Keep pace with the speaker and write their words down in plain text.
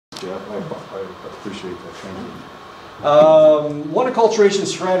Yeah, I appreciate that. Thank you. One acculturation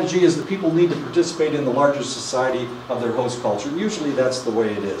strategy is that people need to participate in the larger society of their host culture. Usually that's the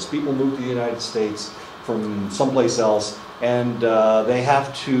way it is. People move to the United States from someplace else, and they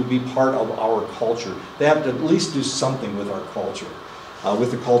have to be part of our culture. They have to at least do something with our culture,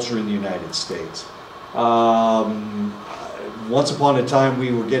 with the culture in the United States. Once upon a time,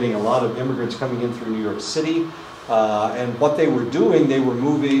 we were getting a lot of immigrants coming in through New York City, and what they were doing, they were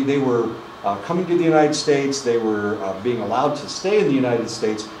coming to the United States, they were being allowed to stay in the United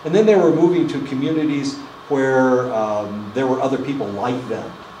States, and then they were moving to communities where there were other people like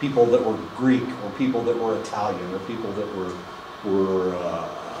them, people that were Greek, or people that were Italian, or people that were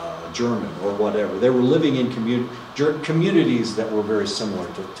German, or whatever. They were living in communities that were very similar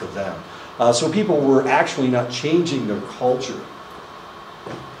to them. So people were actually not changing their culture.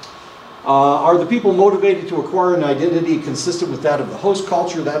 Are the people motivated to acquire an identity consistent with that of the host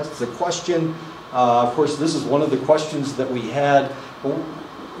culture? That's the question. Of course, this is one of the questions that we had.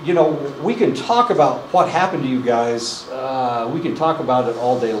 You know, we can talk about what happened to you guys. We can talk about it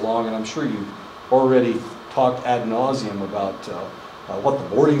all day long, and I'm sure you've already talked ad nauseum about what the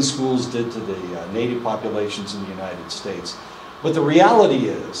boarding schools did to the native populations in the United States. But the reality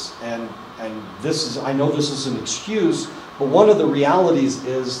is, and this is, I know this is an excuse, but one of the realities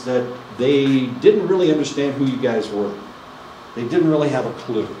is that they didn't really understand who you guys were. They didn't really have a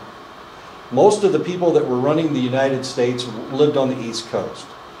clue. Most of the people that were running the United States lived on the East Coast.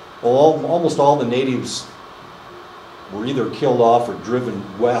 Well, almost all the natives were either killed off or driven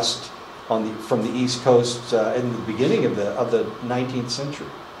west from the East Coast in the beginning of the 19th century.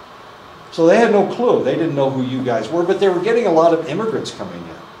 So they had no clue. They didn't know who you guys were, but they were getting a lot of immigrants coming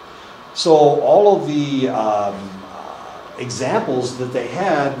in. So all of the examples that they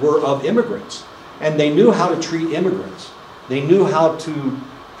had were of immigrants, and they knew how to treat immigrants. They knew how to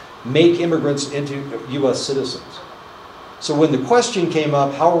make immigrants into U.S. citizens. So when the question came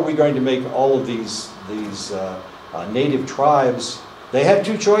up, how are we going to make all of these native tribes, they had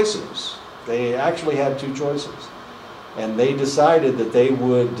two choices. They actually had two choices. And they decided that they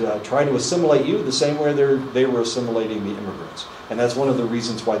would try to assimilate you the same way they were assimilating the immigrants. And that's one of the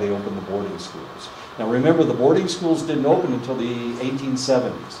reasons why they opened the boarding schools. Now remember, the boarding schools didn't open until the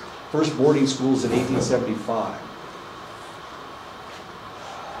 1870s. First boarding schools in 1875.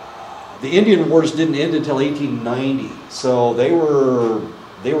 The Indian Wars didn't end until 1890. So they were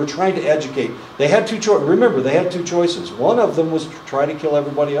trying to educate. They had two choices. Remember, they had two choices. One of them was to try to kill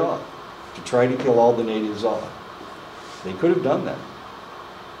everybody off, to try to kill all the natives off. They could have done that.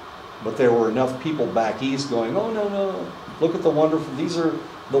 But there were enough people back east going, oh, no, look at the wonderful, these are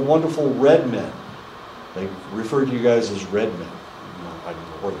the wonderful red men. They referred to you guys as red men. I don't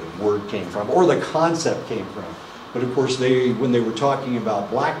know where the word came from, or the concept came from. But of course, when they were talking about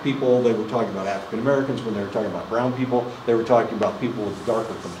black people, they were talking about African Americans. When they were talking about brown people, they were talking about people with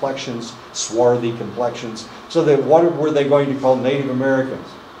darker complexions, swarthy complexions. So what were they going to call Native Americans?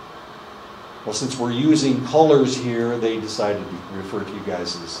 Well, since we're using colors here, they decided to refer to you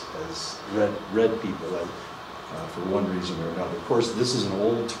guys as red people for one reason or another. Of course, this is an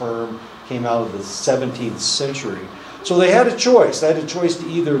old term, came out of the 17th century. So they had a choice. They had a choice to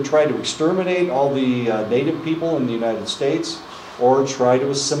either try to exterminate all the native people in the United States or try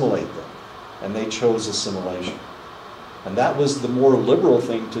to assimilate them. And they chose assimilation. And that was the more liberal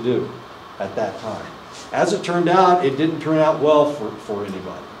thing to do at that time. As it turned out, it didn't turn out well for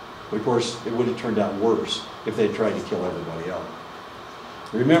anybody. Of course, it would have turned out worse if they tried to kill everybody else.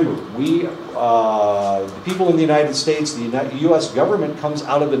 Remember, the people in the United States, the U.S. government comes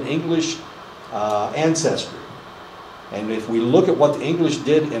out of an English ancestry. And if we look at what the English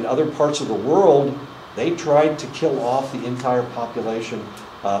did in other parts of the world, they tried to kill off the entire population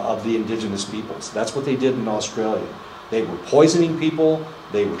of the indigenous peoples. That's what they did in Australia. They were poisoning people.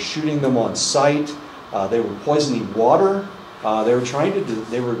 They were shooting them on sight. They were poisoning water. They were trying to do,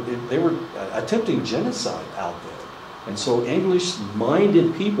 they were attempting genocide out there. And so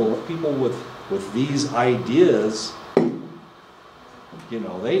English-minded people with these ideas, you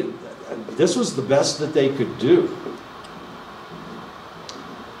know, this was the best that they could do.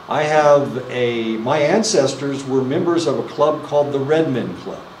 My ancestors were members of a club called the Red Men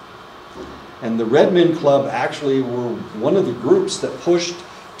Club. And the Red Men Club actually were one of the groups that pushed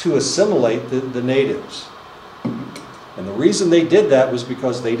to assimilate the natives. And the reason they did that was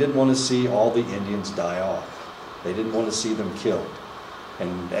because they didn't want to see all the Indians die off. They didn't want to see them killed.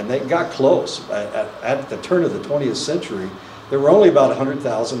 And they got close. At the turn of the 20th century, there were only about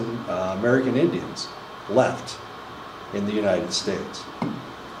 100,000 American Indians left in the United States.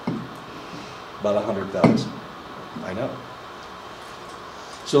 About 100,000. I know.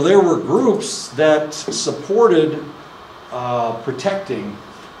 So there were groups that supported protecting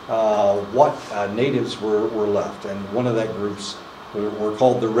what natives were left. And one of that groups were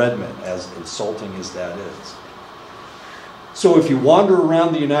called the Red Men, as insulting as that is. So if you wander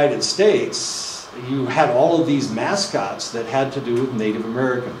around the United States, you had all of these mascots that had to do with Native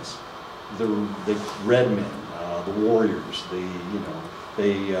Americans. The Red Men, the Warriors, the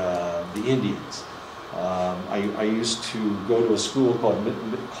Indians. I used to go to a school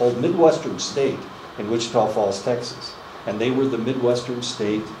called Midwestern State in Wichita Falls, Texas. And they were the Midwestern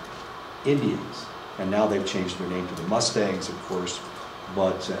State Indians. And now they've changed their name to the Mustangs, of course.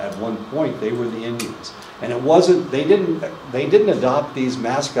 But at one point, they were the Indians. And it wasn't, they didn't adopt these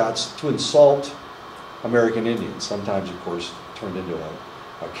mascots to insult American Indians. Sometimes, of course, turned into a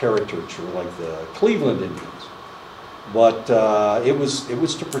caricature like the Cleveland Indians. But it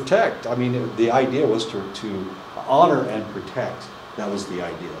was to protect. I mean, the idea was to honor and protect. That was the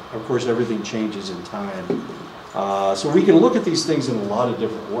idea. Of course, everything changes in time. So we can look at these things in a lot of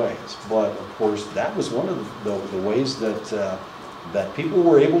different ways. But of course, that was one of the ways that that people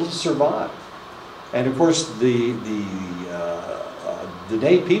were able to survive. And of course, the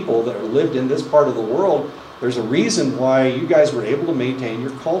Native people that lived in this part of the world, there's a reason why you guys were able to maintain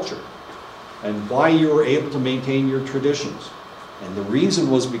your culture and why you were able to maintain your traditions. And the reason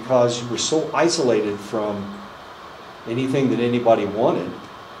was because you were so isolated from anything that anybody wanted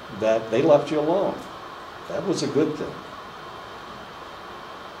that they left you alone. That was a good thing,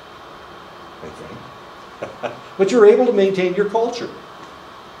 I think. But you were able to maintain your culture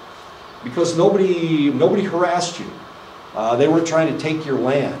because nobody harassed you. They weren't trying to take your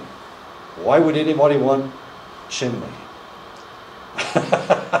land. Why would anybody want Chinle?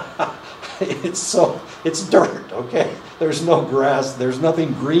 It's dirt, okay? There's no grass. There's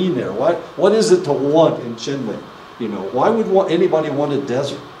nothing green there. What is it to want in Chinle? You know, why would anybody want a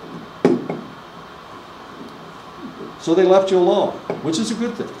desert? So they left you alone, which is a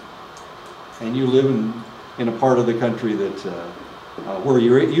good thing. And you live in a part of the country that where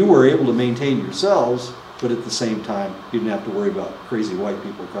you were able to maintain yourselves, but at the same time, you didn't have to worry about crazy white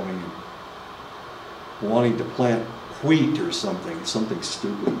people coming and wanting to plant wheat or something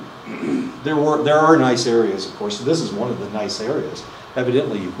stupid. There are nice areas, of course. This is one of the nice areas.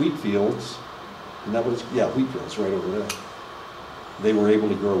 Evidently, wheat fields, and that was, yeah, wheat fields right over there. They were able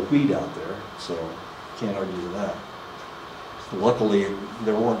to grow wheat out there, so can't argue with that. Luckily,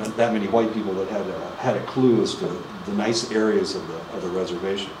 there weren't that many white people that had a clue as to the nice areas of the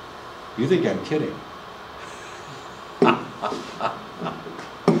reservation. You think I'm kidding?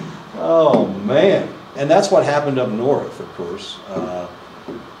 Oh man! And that's what happened up north, of course.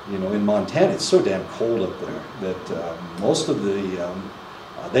 You know, in Montana, it's so damn cold up there that most of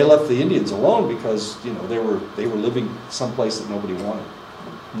they left the Indians alone because you know they were living someplace that nobody wanted.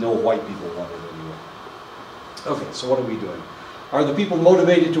 No white people wanted anyway. Okay, so what are we doing? Are the people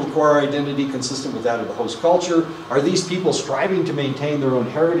motivated to acquire identity consistent with that of the host culture? Are these people striving to maintain their own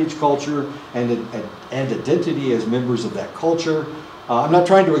heritage, culture, and identity as members of that culture? I'm not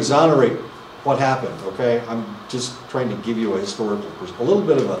trying to exonerate what happened, okay? I'm just trying to give you a little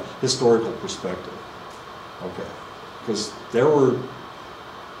bit of a historical perspective, okay? Because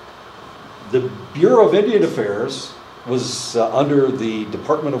the Bureau of Indian Affairs was under the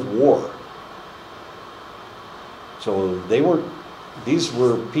Department of War. So these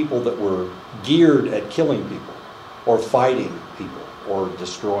were people that were geared at killing people, or fighting people, or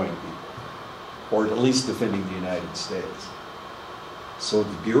destroying people, or at least defending the United States. So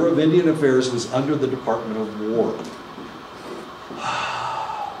the Bureau of Indian Affairs was under the Department of War.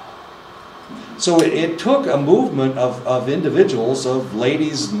 So it took a movement of individuals, of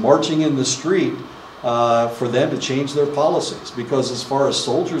ladies marching in the street for them to change their policies. Because as far as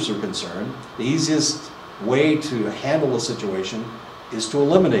soldiers are concerned, the easiest way to handle a situation is to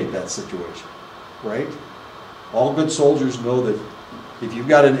eliminate that situation, right? All good soldiers know that if you've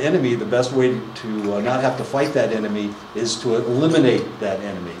got an enemy, the best way to not have to fight that enemy is to eliminate that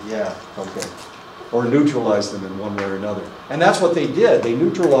enemy. Yeah, okay. Or neutralize them in one way or another. And that's what they did. They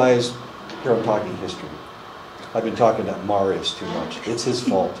neutralized, here I'm talking history. I've been talking to Marius too much. It's his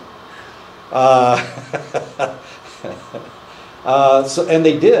fault. And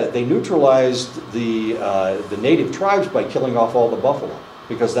they did. They neutralized the native tribes by killing off all the buffalo,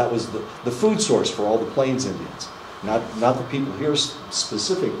 because that was the food source for all the Plains Indians. Not the people here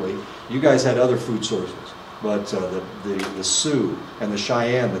specifically. You guys had other food sources, but the Sioux and the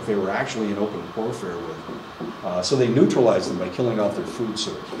Cheyenne that they were actually in open warfare with. So they neutralized them by killing off their food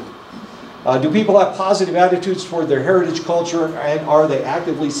source. Do people have positive attitudes toward their heritage culture, and are they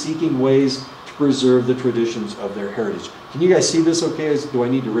actively seeking ways to preserve the traditions of their heritage. Can you guys see this okay? Do I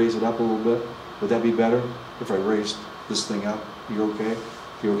need to raise it up a little bit? Would that be better if I raised this thing up? You okay?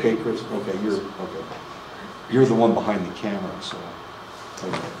 You okay, Chris? Okay, you're okay. You're the one behind the camera, so.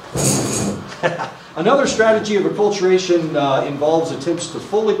 Okay. Another strategy of acculturation involves attempts to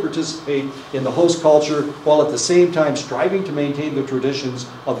fully participate in the host culture while at the same time striving to maintain the traditions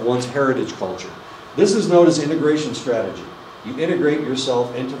of one's heritage culture. This is known as integration strategy. You integrate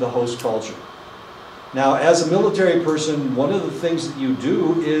yourself into the host culture. Now, as a military person, one of the things that you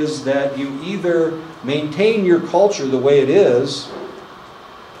do is that you either maintain your culture the way it is,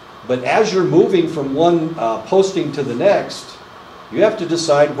 but as you're moving from one posting to the next, you have to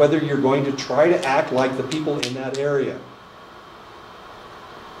decide whether you're going to try to act like the people in that area.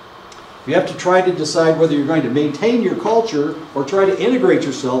 You have to try to decide whether you're going to maintain your culture or try to integrate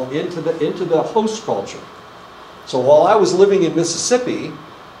yourself into the host culture. So while I was living in Mississippi,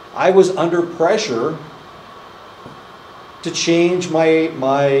 I was under pressure to change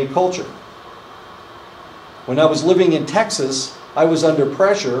my culture. When I was living in Texas, I was under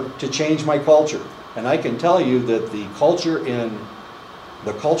pressure to change my culture. And I can tell you that the culture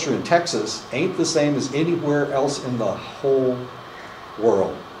in Texas ain't the same as anywhere else in the whole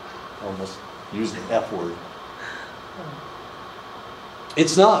world. I almost used the F word.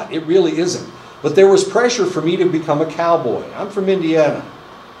 It's not. It really isn't. But there was pressure for me to become a cowboy. I'm from Indiana.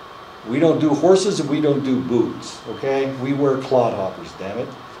 We don't do horses and we don't do boots, okay? We wear clodhoppers, damn it.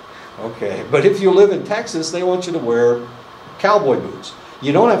 Okay, but if you live in Texas, they want you to wear cowboy boots.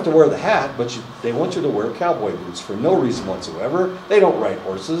 You don't have to wear the hat, but they want you to wear cowboy boots for no reason whatsoever. They don't ride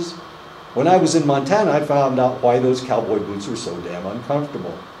horses. When I was in Montana, I found out why those cowboy boots are so damn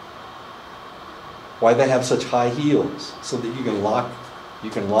uncomfortable. Why they have such high heels, so that you can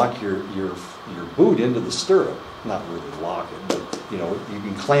lock your boot into the stirrup. Not really lock it, but you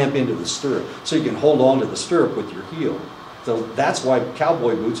can clamp into the stirrup, so you can hold on to the stirrup with your heel. So that's why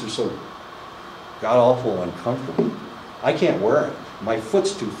cowboy boots are so god-awful uncomfortable. I can't wear it. My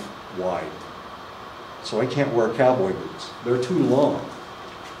foot's too wide, so I can't wear cowboy boots. They're too long.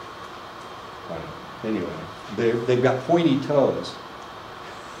 Anyway, they've got pointy toes.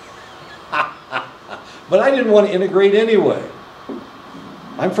 But I didn't want to integrate anyway.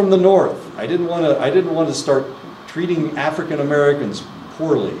 I'm from the north. I didn't want to start treating African Americans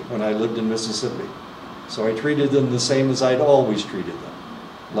poorly when I lived in Mississippi. So I treated them the same as I'd always treated them,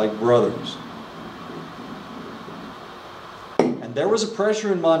 like brothers. And there was a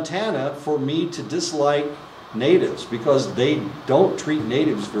pressure in Montana for me to dislike natives because they don't treat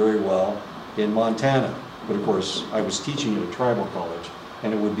natives very well in Montana. But of course, I was teaching at a tribal college,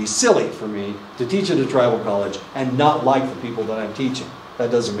 and it would be silly for me to teach at a tribal college and not like the people that I'm teaching.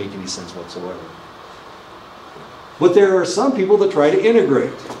 That doesn't make any sense whatsoever. But there are some people that try to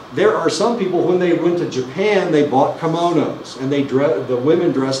integrate. There are some people, when they went to Japan, they bought kimonos, and the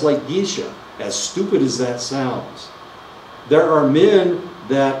women dress like geisha, as stupid as that sounds. There are men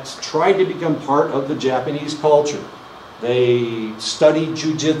that tried to become part of the Japanese culture. They studied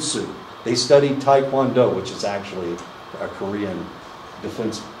jiu-jitsu. They studied taekwondo, which is actually a Korean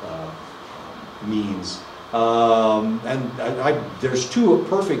defense means. There's two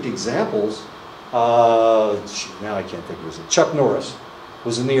perfect examples. Now I can't think of it. Chuck Norris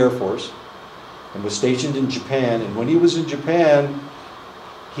was in the Air Force and was stationed in Japan. And when he was in Japan,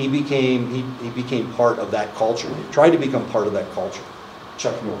 he became part of that culture. He tried to become part of that culture.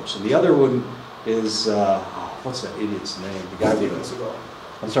 Chuck Norris. And the other one is what's that idiot's name? The guy Steven Seagal.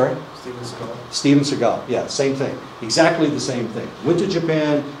 I'm sorry? Steven Seagal. Steven Seagal. Yeah, same thing. Exactly the same thing. Went to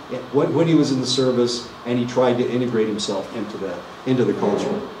Japan when he was in the service, and he tried to integrate himself into the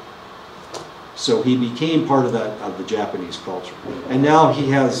culture. So he became part of the Japanese culture. And now he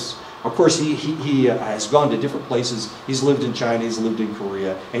has, of course, he has gone to different places. He's lived in China, he's lived in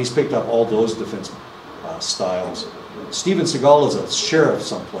Korea, and he's picked up all those defense styles. Steven Seagal is a sheriff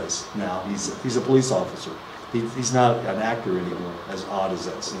someplace now. He's a police officer. He's not an actor anymore, as odd as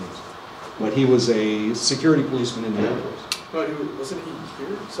that seems. But he was a security policeman in the Air Force. No, wasn't he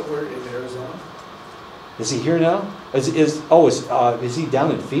here somewhere in Arizona? Is he here now? Is he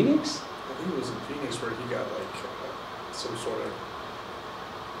down in Phoenix? I think it was in Phoenix where he got some sort of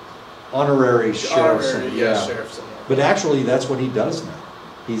honorary sheriff. Sheriff somewhere. But actually, that's what he does now.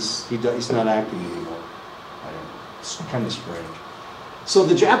 He's not acting anymore. It's kind of strange. So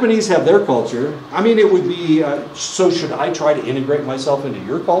the Japanese have their culture. I mean, it would be, so should I try to integrate myself into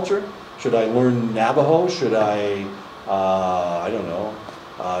your culture? Should I learn Navajo? Should I don't know,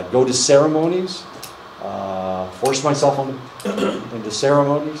 go to ceremonies? Force myself into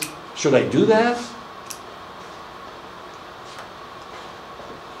ceremonies? Should I do that?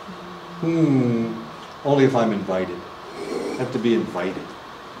 Only if I'm invited. I have to be invited.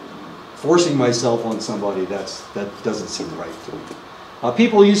 Forcing myself on somebody, that doesn't seem right to me.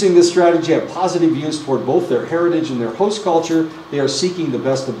 People using this strategy have positive views toward both their heritage and their host culture. They are seeking the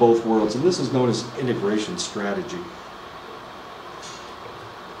best of both worlds, and this is known as integration strategy.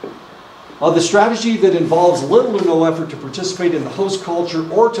 The strategy that involves little or no effort to participate in the host culture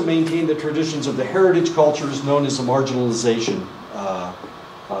or to maintain the traditions of the heritage culture is known as a marginalization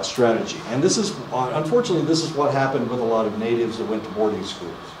strategy. And this is, unfortunately, this is what happened with a lot of natives that went to boarding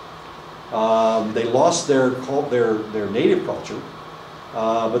schools. They lost their native culture,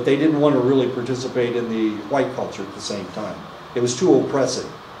 but they didn't want to really participate in the white culture at the same time. It was too oppressive,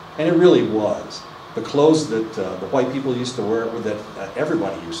 and it really was. The clothes that the white people used to wear, that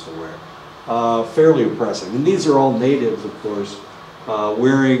everybody used to wear, fairly oppressive. And these are all natives, of course,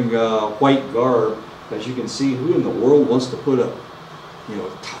 wearing white garb. As you can see, who in the world wants to put a,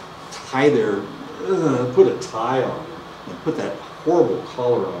 put a tie on and put that horrible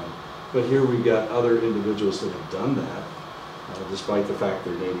collar on? But here we've got other individuals that have done that, despite the fact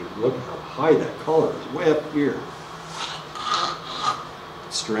they're native. Look how high that collar is, way up here.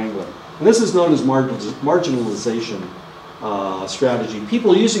 Strangling. And this is known as marginalization strategy.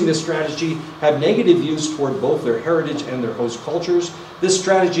 People using this strategy have negative views toward both their heritage and their host cultures. This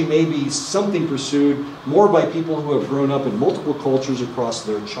strategy may be something pursued more by people who have grown up in multiple cultures across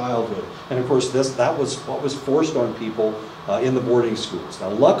their childhood. And of course, that was what was forced on people in the boarding schools. Now,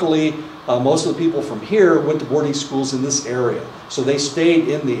 luckily, most of the people from here went to boarding schools in this area, so they stayed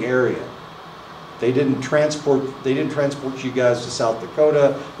in the area. They didn't transport you guys to South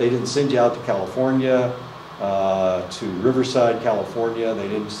Dakota. They didn't send you out to California, to Riverside, California. They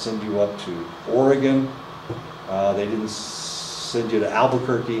didn't send you up to Oregon. They didn't send you to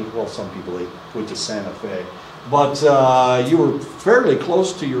Albuquerque. Well, some people, they went to Santa Fe. But you were fairly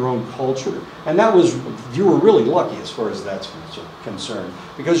close to your own culture. And you were really lucky as far as that's concerned,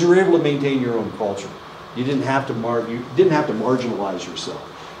 because you were able to maintain your own culture. You didn't have to marginalize yourself.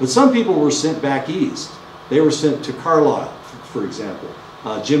 But some people were sent back east. They were sent to Carlisle, for example.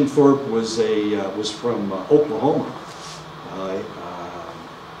 Jim Thorpe was from Oklahoma.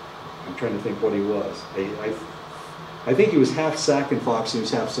 I'm trying to think what he was. I think he was half Sac and Fox. He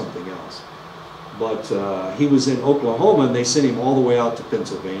was half something else. But he was in Oklahoma, and they sent him all the way out to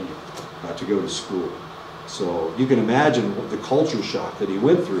Pennsylvania to go to school. So you can imagine the culture shock that he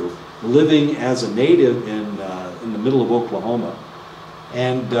went through living as a native in the middle of Oklahoma.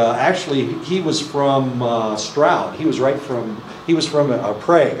 And actually, he was from Stroud. He was from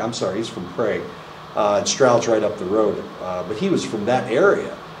Prague. I'm sorry, he's from Prague. And Stroud's right up the road. But he was from that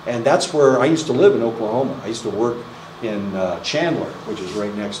area. And that's where I used to live in Oklahoma. I used to work in Chandler, which is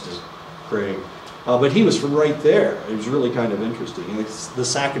right next to Prague. But he was from right there. It was really kind of interesting. And the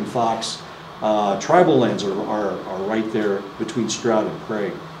Sac and Fox tribal lands are right there between Stroud and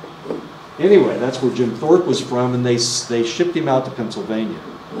Prague. Anyway, that's where Jim Thorpe was from, and they shipped him out to Pennsylvania.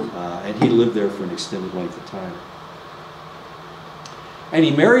 And he lived there for an extended length of time. And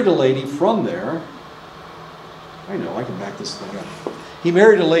he married a lady from there. I know, I can back this thing up. He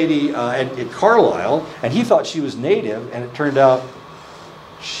married a lady at Carlisle, and he thought she was native, and it turned out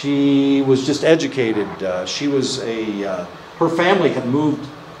she was just educated. Her family had moved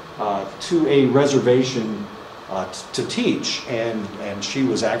to a reservation to teach, and she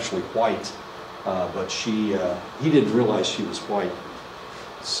was actually white, but he didn't realize she was white.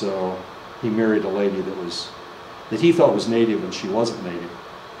 So he married a lady that he thought was native, and she wasn't native,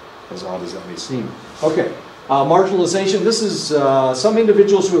 as odd as that may seem. Okay, marginalization. This is some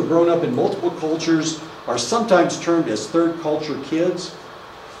individuals who have grown up in multiple cultures are sometimes termed as third culture kids,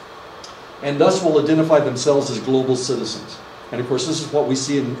 and thus will identify themselves as global citizens. And of course, this is what we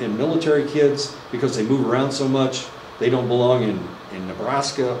see in military kids, because they move around so much. They don't belong in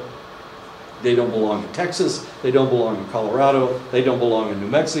Nebraska. They don't belong in Texas. They don't belong in Colorado. They don't belong in New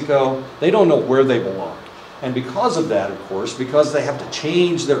Mexico. They don't know where they belong. And because of that, of course, because they have to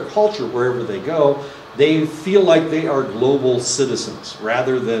change their culture wherever they go, they feel like they are global citizens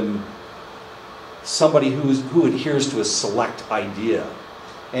rather than somebody who adheres to a select idea.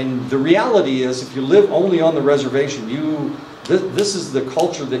 And the reality is, if you live only on the reservation, this is the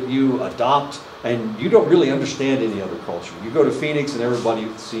culture that you adopt, and you don't really understand any other culture. You go to Phoenix and everybody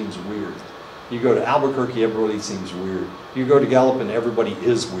seems weird. You go to Albuquerque, everybody seems weird. You go to Gallup and everybody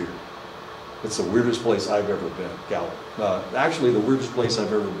is weird. It's the weirdest place I've ever been, Gallup. Actually, the weirdest place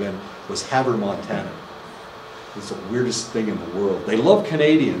I've ever been was Havre, Montana. It's the weirdest thing in the world. They love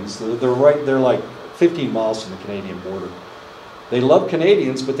Canadians. They're like 15 miles from the Canadian border. They love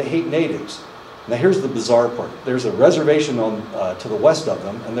Canadians, but they hate natives. Now here's the bizarre part. There's a reservation on to the west of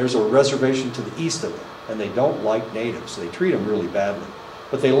them, and there's a reservation to the east of them. And they don't like natives. They treat them really badly.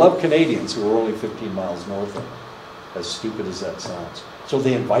 But they love Canadians who are only 15 miles north of them, as stupid as that sounds. So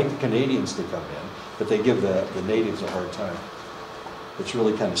they invite the Canadians to come in, but they give the natives a hard time. It's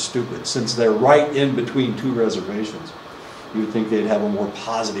really kind of stupid. Since they're right in between two reservations, you would think they'd have a more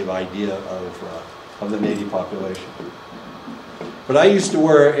positive idea of the native population. But I used to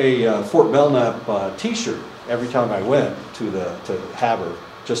wear a Fort Belknap t-shirt every time I went to Havre,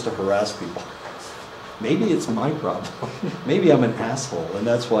 just to harass people. Maybe it's my problem. Maybe I'm an asshole, and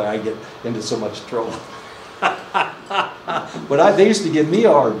that's why I get into so much trouble. But they used to give me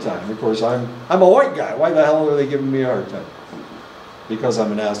a hard time. Of course, I'm a white guy. Why the hell are they giving me a hard time? Because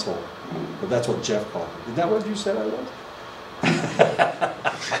I'm an asshole. But that's what Jeff called me. Isn't that what you said I was?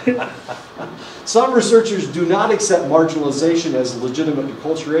 Some researchers do not accept marginalization as a legitimate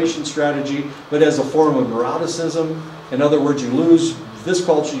enculturation strategy, but as a form of neuroticism. In other words, you lose this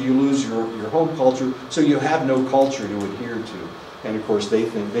culture, you lose your home culture, so you have no culture to adhere to. And of course,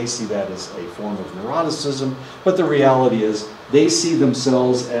 they see that as a form of neuroticism, but the reality is they see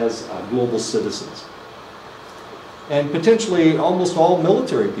themselves as global citizens. And potentially almost all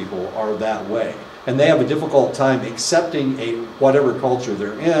military people are that way. And they have a difficult time accepting whatever culture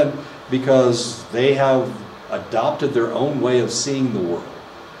they're in because they have adopted their own way of seeing the world.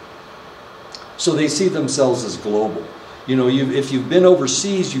 So they see themselves as global. You know, if you've been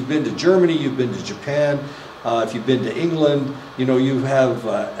overseas, you've been to Germany, you've been to Japan, if you've been to England, you know, you have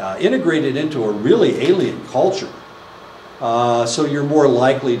integrated into a really alien culture. So you're more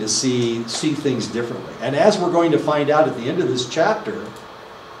likely to see things differently. And as we're going to find out at the end of this chapter,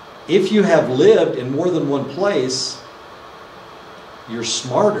 if you have lived in more than one place, you're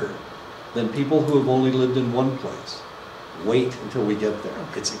smarter than people who have only lived in one place. Wait until we get there.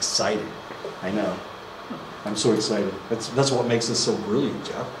 It's exciting. I know. I'm so excited. That's what makes us so brilliant,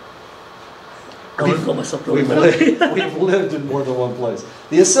 Jeff. We've lived in more than one place.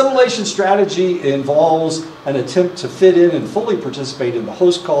 The assimilation strategy involves an attempt to fit in and fully participate in the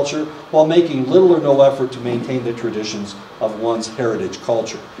host culture while making little or no effort to maintain the traditions of one's heritage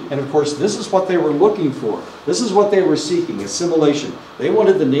culture. And of course, this is what they were looking for. This is what they were seeking, assimilation. They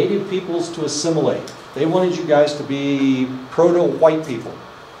wanted the native peoples to assimilate. They wanted you guys to be proto-white people.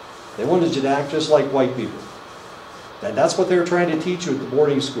 They wanted you to act just like white people. And that's what they were trying to teach you at the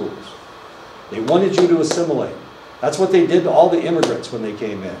boarding schools. They wanted you to assimilate. That's what they did to all the immigrants when they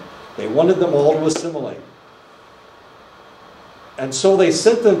came in. They wanted them all to assimilate. And so they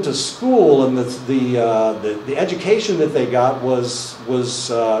sent them to school, and the education that they got was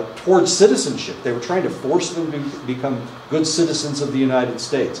towards citizenship. They were trying to force them to become good citizens of the United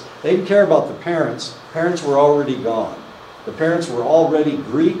States. They didn't care about the parents. Parents were already gone. The parents were already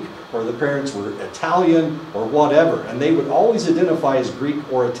Greek, or the parents were Italian, or whatever. And they would always identify as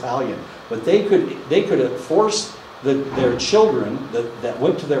Greek or Italian. But they could force their children that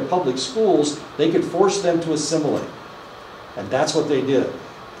went to their public schools, they could force them to assimilate. And that's what they did.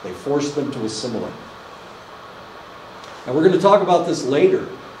 They forced them to assimilate. And we're going to talk about this later.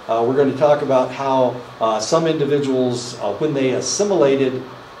 We're going to talk about how some individuals, when they assimilated,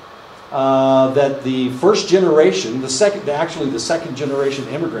 that the first generation, the second generation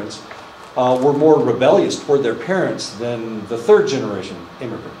immigrants, were more rebellious toward their parents than the third generation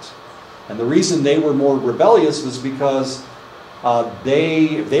immigrants. And the reason they were more rebellious was because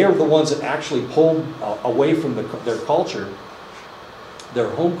they are the ones that actually pulled away from their culture, their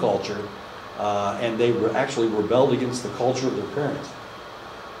home culture, and they actually rebelled against the culture of their parents.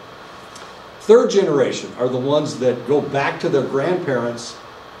 Third generation are the ones that go back to their grandparents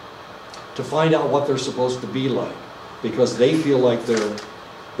to find out what they're supposed to be like, because they feel like they're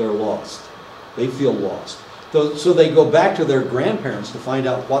lost. They feel lost. So they go back to their grandparents to find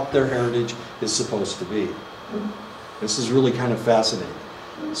out what their heritage is supposed to be. This is really kind of fascinating.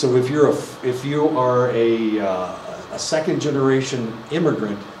 So if you are a second generation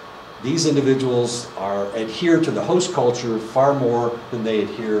immigrant, these individuals adhere to the host culture far more than they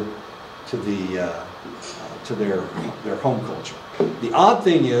adhere to their home culture. The odd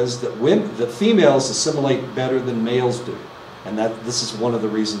thing is that the females assimilate better than males do, and this is one of the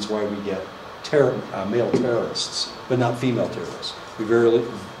reasons why we get male terrorists, but not female terrorists. We very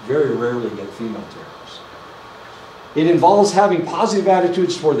rarely get female terrorists. It involves having positive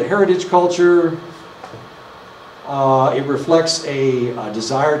attitudes toward the heritage culture. It reflects a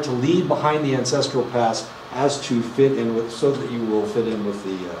desire to leave behind the ancestral past as to fit in with, so that you will fit in with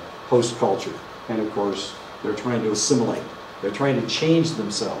the host culture. And of course, they're trying to assimilate. They're trying to change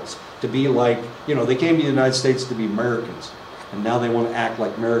themselves to be like, they came to the United States to be Americans. And now they want to act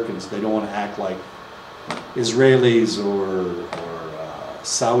like Americans. They don't want to act like Israelis or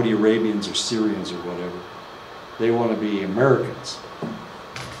Saudi Arabians or Syrians or whatever. They want to be Americans.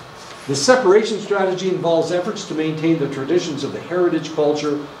 The separation strategy involves efforts to maintain the traditions of the heritage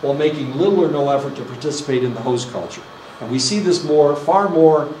culture while making little or no effort to participate in the host culture. And we see this far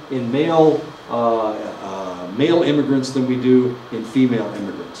more in male immigrants than we do in female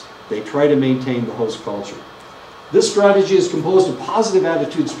immigrants. They try to maintain the host culture. This strategy is composed of positive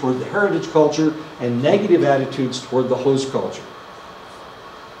attitudes toward the heritage culture and negative attitudes toward the host culture.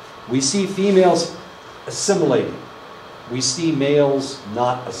 We see females assimilating. We see males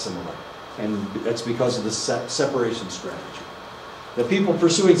not assimilating. And that's because of the separation strategy. The people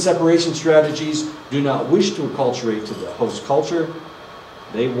pursuing separation strategies do not wish to acculturate to the host culture.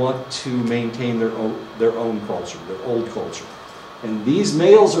 They want to maintain their own culture, their old culture. And these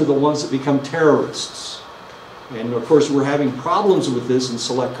males are the ones that become terrorists. And of course we're having problems with this in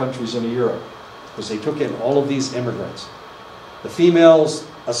select countries in Europe because they took in all of these immigrants. The females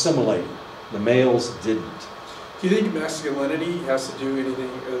assimilated, the males didn't. Do you think masculinity has to do anything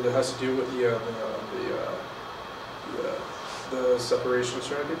that has to do with the separation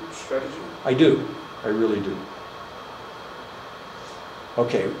strategy? I do. I really do.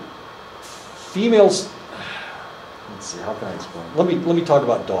 Okay. Females, let's see, how can I explain? Let me talk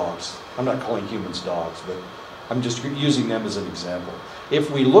about dogs. I'm not calling humans dogs, but I'm just using them as an example. If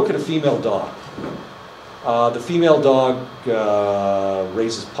we look at a female dog, the female dog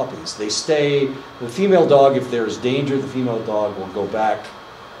raises puppies. The female dog, if there's danger, the female dog will go back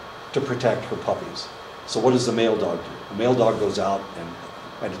to protect her puppies. So what does the male dog do? The male dog goes out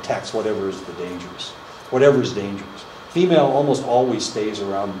and attacks whatever is dangerous. Female almost always stays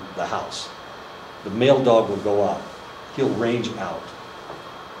around the house. The male dog will go out. He'll range out.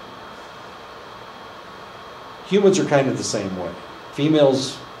 Humans are kind of the same way.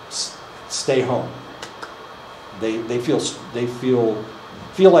 Females stay home. They feel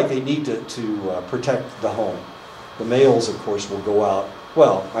like they need to protect the home. The males, of course, will go out.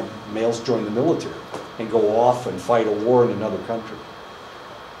 Well, males join the military and go off and fight a war in another country.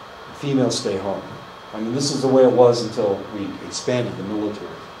 Females stay home. I mean, this is the way it was until we expanded the military.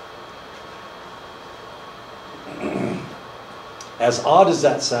 As odd as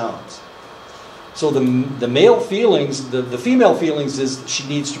that sounds. So the male feelings, the female feelings is she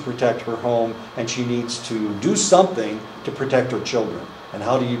needs to protect her home and she needs to do something to protect her children. And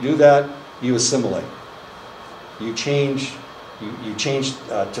how do you do that? You assimilate. You change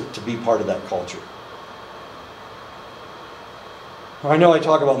to be part of that culture. I know I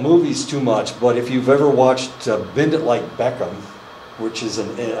talk about movies too much, but if you've ever watched Bend It Like Beckham, which is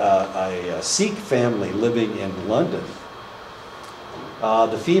a Sikh family living in London,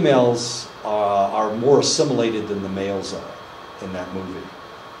 the females are more assimilated than the males are in that movie.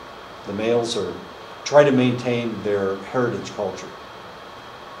 The males try to maintain their heritage culture.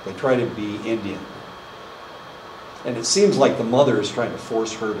 They try to be Indian. And it seems like the mother is trying to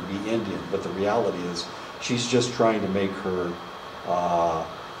force her to be Indian, but the reality is she's just trying to make her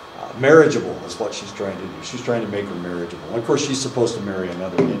marriageable is what she's trying to do. She's trying to make her marriageable. And of course she's supposed to marry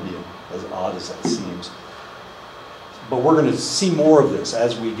another Indian, as odd as that seems. But we're going to see more of this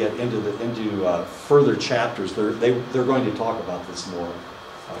as we get into further chapters. They're going to talk about this more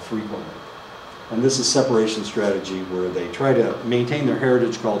frequently. And this is separation strategy where they try to maintain their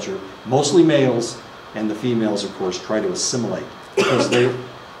heritage culture, mostly males, and the females, of course, try to assimilate. Because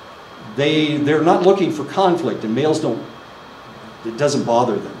they're not looking for conflict, and males don't, it doesn't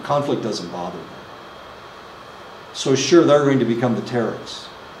bother them. Conflict doesn't bother them. So sure, they're going to become the terrorists.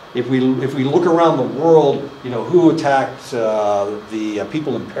 If we look around the world, who attacked the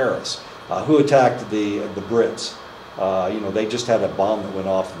people in Paris? Who attacked the Brits? They just had a bomb that went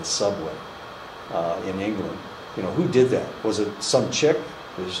off in the subway in England. Who did that? Was it some chick?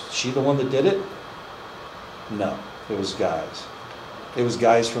 Was she the one that did it? No, it was guys. It was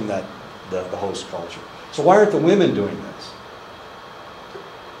guys from the host culture. So why aren't the women doing this?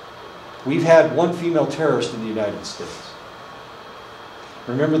 We've had one female terrorist in the United States.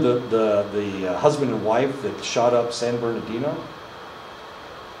 Remember the husband and wife that shot up San Bernardino?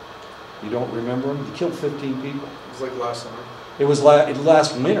 You don't remember them? They killed 15 people. It was like last summer. It was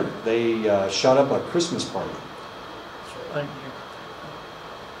last winter. They shot up a Christmas party.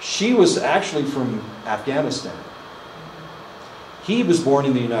 She was actually from Afghanistan. He was born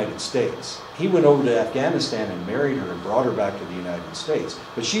in the United States. He went over to Afghanistan and married her and brought her back to the United States.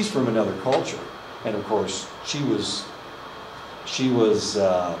 But she's from another culture. And of course, she was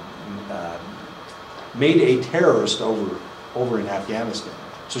made a terrorist over in Afghanistan.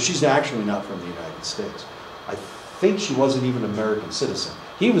 So she's actually not from the United States. I think she wasn't even an American citizen.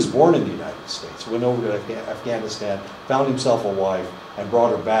 He was born in the United States, went over to Afghanistan, found himself a wife, and brought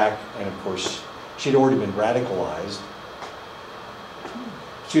her back. And of course, she'd already been radicalized.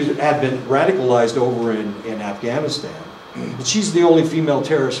 She had been radicalized over in Afghanistan. But she's the only female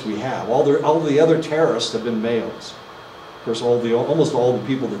terrorist we have. All the other terrorists have been males. Of course, almost all the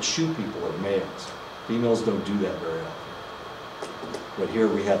people that shoot people are males. Females don't do that very often. But here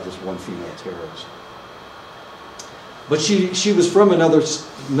we have this one female terrorist. But she was from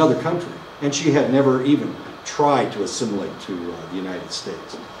another country, and she had never even tried to assimilate to the United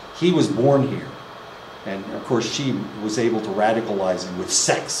States. He was born here. And of course, she was able to radicalize him with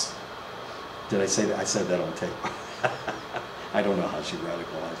sex. Did I say that? I said that on tape. I don't know how she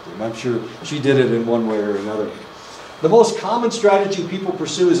radicalized him. I'm sure she did it in one way or another. The most common strategy people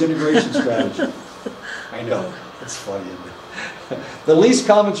pursue is integration strategy. I know, it's funny, isn't it? The least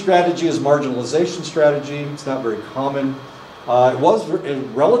common strategy is marginalization strategy. It's not very common. It was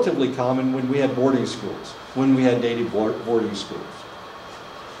relatively common when we had boarding schools, when we had native boarding schools.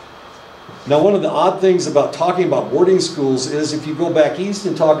 Now, one of the odd things about talking about boarding schools is if you go back east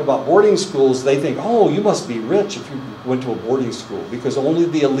and talk about boarding schools, they think, oh, you must be rich if you went to a boarding school, because only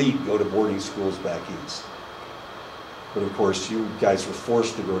the elite go to boarding schools back east. But of course, you guys were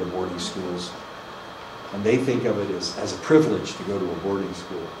forced to go to boarding schools, and they think of it as a privilege to go to a boarding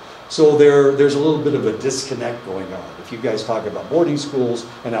school. So there's a little bit of a disconnect going on. If you guys talk about boarding schools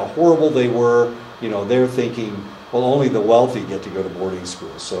and how horrible they were, they're thinking, well, only the wealthy get to go to boarding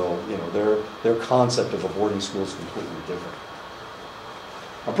schools. So, their concept of a boarding school is completely different.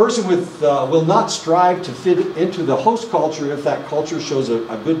 A person will not strive to fit into the host culture if that culture shows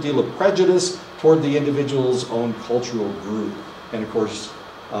a good deal of prejudice toward the individual's own cultural group. And of course,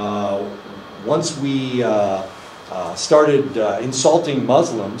 once we started insulting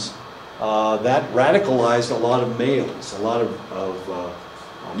Muslims, that radicalized a lot of males, a lot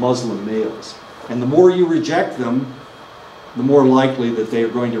of Muslim males. And the more you reject them, the more likely that they are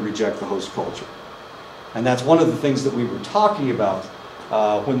going to reject the host culture. And that's one of the things that we were talking about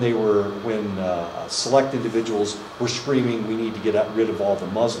when select individuals were screaming, we need to get rid of all the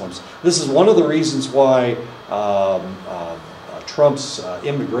Muslims. This is one of the reasons why Trump's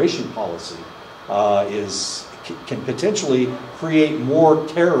immigration policy can potentially create more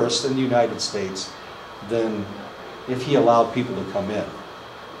terrorists in the United States than if he allowed people to come in.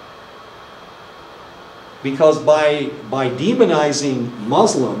 Because by demonizing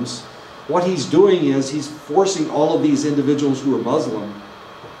Muslims, what he's doing is he's forcing all of these individuals who are Muslim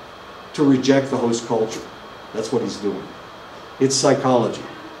to reject the host culture. That's what he's doing. It's psychology.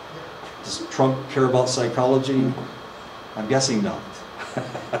 Does Trump care about psychology? I'm guessing not.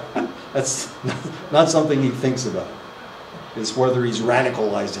 That's not something he thinks about. It's whether he's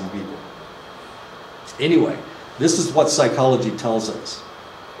radicalizing people. Anyway, this is what psychology tells us.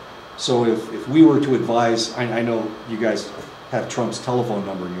 So if we were to advise, I know you guys have Trump's telephone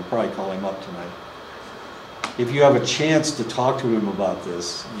number and you'll probably call him up tonight. If you have a chance to talk to him about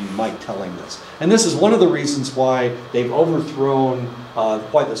this, you might tell him this. And this is one of the reasons why they've overthrown,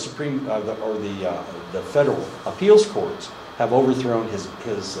 why the Supreme the federal appeals courts have overthrown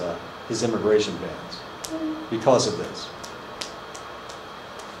his immigration bans because of this.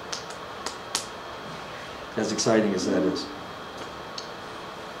 As exciting as that is.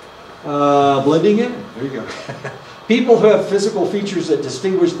 Blending in, there you go. People who have physical features that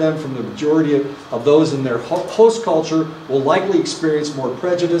distinguish them from the majority of those in their host culture will likely experience more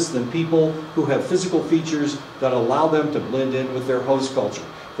prejudice than people who have physical features that allow them to blend in with their host culture.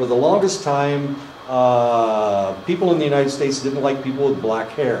 For the longest time, people in the United States didn't like people with black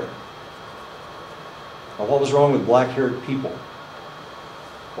hair. Now, what was wrong with black-haired people?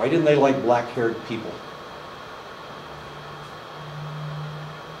 Why didn't they like black-haired people?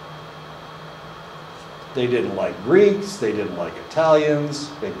 They didn't like Greeks, they didn't like Italians,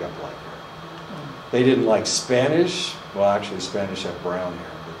 they've got black hair. They didn't like Spanish. Well, actually, Spanish have brown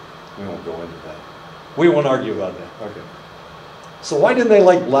hair, but we won't go into that. We won't argue about that. Okay. So why didn't they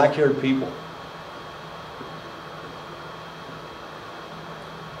like black-haired people?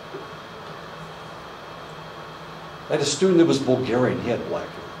 I had a student that was Bulgarian, he had black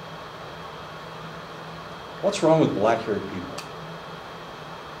hair. What's wrong with black-haired people?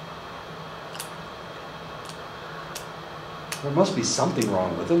 There must be something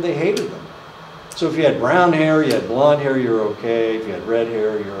wrong with them. They hated them. So if you had brown hair, you had blonde hair, you're okay. If you had red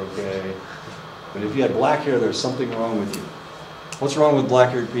hair, you're okay. But if you had black hair, there's something wrong with you. What's wrong with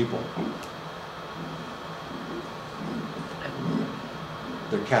black-haired people?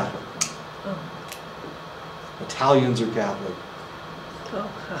 They're Catholic. Italians are Catholic.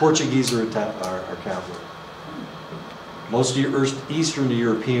 Portuguese are Catholic. Most Eastern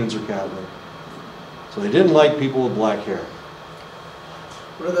Europeans are Catholic. So they didn't like people with black hair.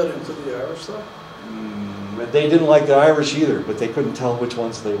 Would that include the Irish though? They didn't like the Irish either, but they couldn't tell which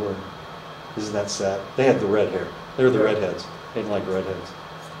ones they were. Isn't that sad? They had the red hair. They were the redheads. They didn't like redheads.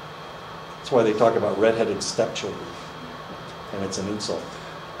 That's why they talk about redheaded stepchildren. And it's an insult.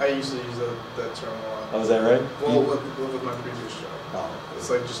 I usually use that term a lot. Oh, is that right? Well, with my previous job. Oh. It's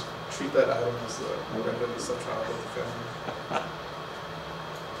like just treat that item as the redheaded stepchild of the family.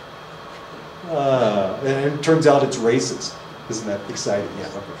 And it turns out it's racist. Isn't that exciting? Yeah.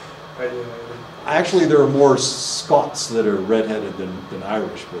 Okay. I Actually, there are more Scots that are redheaded than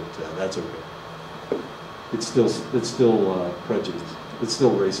Irish, but that's okay. It's still prejudice. It's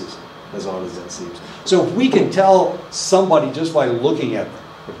still racist, as odd as that seems. So if we can tell somebody just by looking at them,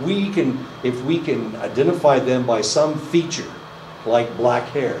 if we can identify them by some feature, like black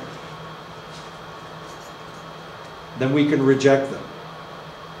hair, then we can reject them.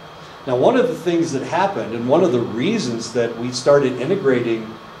 Now, one of the things that happened, and one of the reasons that we started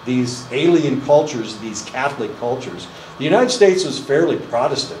integrating these alien cultures, these Catholic cultures, the United States was fairly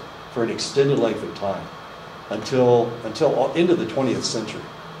Protestant for an extended length of time, until into the 20th century.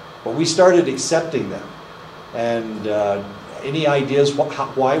 But we started accepting them. And any ideas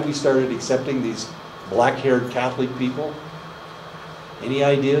why we started accepting these black-haired Catholic people? Any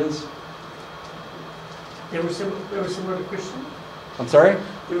ideas? They were similar to Christians? I'm sorry?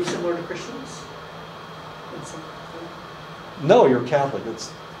 They were similar to Christians? No, you're Catholic.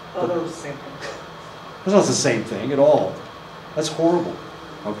 That was the same thing. That's not the same thing at all. That's horrible.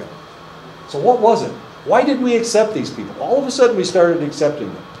 Okay. So what was it? Why did we accept these people? All of a sudden we started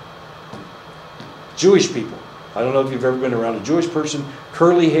accepting them. Jewish people. I don't know if you've ever been around a Jewish person.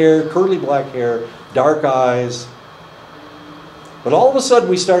 Curly hair, curly black hair, dark eyes. But all of a sudden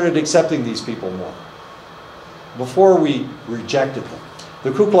we started accepting these people more. Before we rejected them.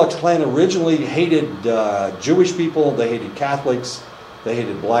 The Ku Klux Klan originally hated Jewish people. They hated Catholics. They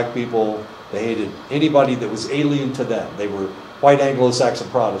hated black people. They hated anybody that was alien to them. They were white Anglo-Saxon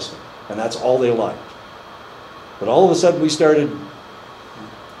Protestant. And that's all they liked. But all of a sudden we started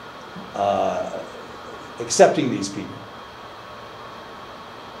accepting these people.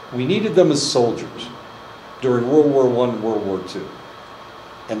 We needed them as soldiers during World War I and World War II.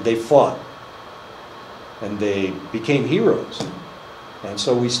 And they fought. And they became heroes. And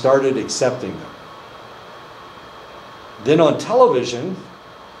so we started accepting them. Then on television,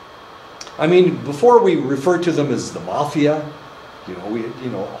 before we referred to them as the mafia,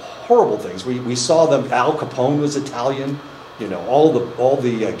 horrible things. We saw them. Al Capone was Italian. All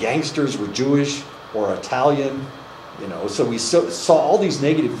the gangsters were Jewish or Italian. So we saw all these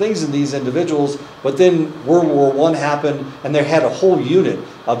negative things in these individuals. But then World War I happened, and they had a whole unit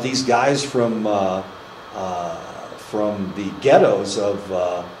of these guys from the ghettos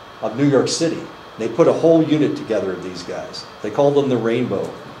of New York City. They put a whole unit together of these guys. They called them the Rainbow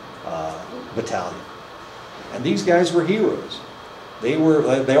Battalion. And these guys were heroes. They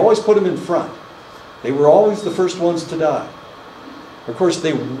always put them in front. They were always the first ones to die. Of course,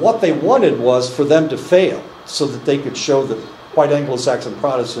 what they wanted was for them to fail so that they could show that white Anglo-Saxon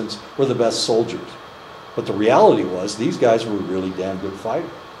Protestants were the best soldiers. But the reality was these guys were really damn good fighters.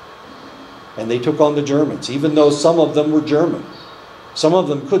 And they took on the Germans, even though some of them were German. Some of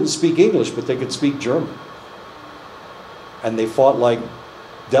them couldn't speak English, but they could speak German. And they fought like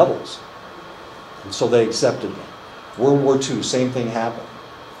devils. And so they accepted them. World War II, same thing happened.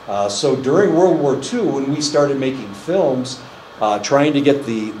 So during World War II, when we started making films, trying to get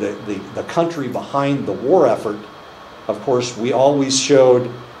the country behind the war effort, of course, we always showed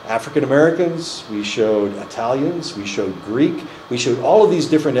African Americans, we showed Italians, we showed Greek, we showed all of these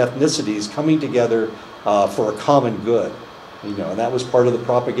different ethnicities coming together for a common good. And that was part of the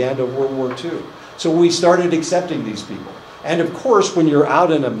propaganda of World War II. So we started accepting these people. And of course, when you're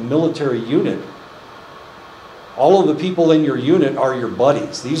out in a military unit, all of the people in your unit are your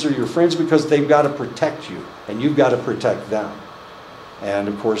buddies. These are your friends because they've got to protect you, and you've got to protect them. And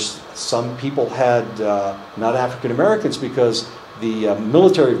of course, some people had not African Americans because the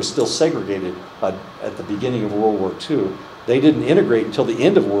military was still segregated at the beginning of World War II. They didn't integrate until the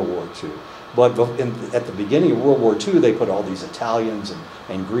end of World War II. But at the beginning of World War II, they put all these Italians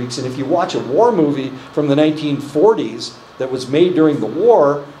and Greeks. And if you watch a war movie from the 1940s that was made during the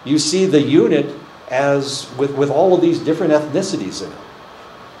war, you see the unit as with all of these different ethnicities in it.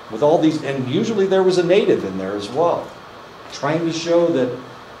 With all these, and usually there was a native in there as well, trying to show that,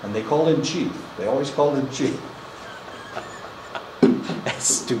 and they called him Chief. They always called him Chief. As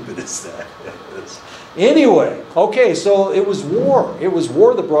stupid as that is. Anyway, okay, so it was war. It was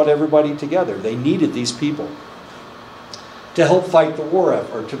war that brought everybody together. They needed these people to help fight the war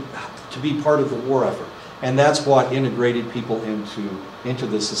effort, or to be part of the war effort. And that's what integrated people into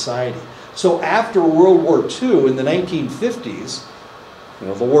the society. So after World War II in the 1950s,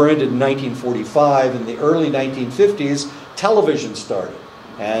 the war ended in 1945. In the early 1950s, television started.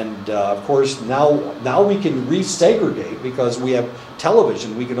 And of course, now we can resegregate because we have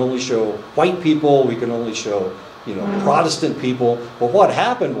television. We can only show white people. We can only show, Protestant people. But what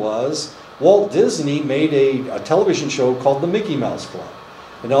happened was Walt Disney made a television show called the Mickey Mouse Club.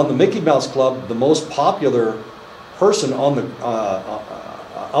 And on the Mickey Mouse Club, the most popular person on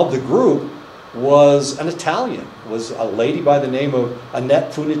of the group was an Italian, was a lady by the name of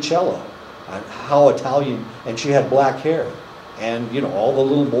Annette Funicello. How Italian, and she had black hair. And, all the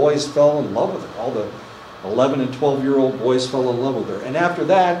little boys fell in love with her. All the 11 and 12-year-old boys fell in love with her. And after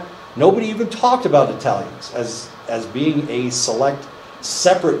that, nobody even talked about Italians as being a select,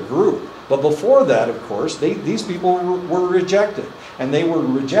 separate group. But before that, of course, these people were rejected. And they were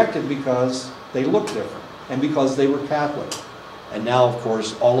rejected because they looked different and because they were Catholic. And now, of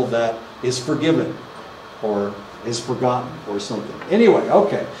course, all of that is forgiven or is forgotten or something. Anyway,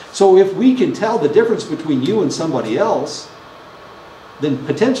 okay. So if we can tell the difference between you and somebody else, then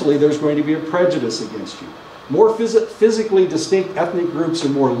potentially there's going to be a prejudice against you. More physically distinct ethnic groups are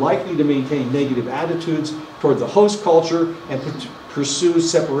more likely to maintain negative attitudes toward the host culture and pursue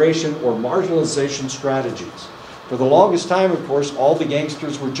separation or marginalization strategies. For the longest time, of course, all the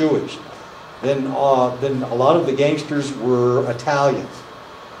gangsters were Jewish. Then a lot of the gangsters were Italian.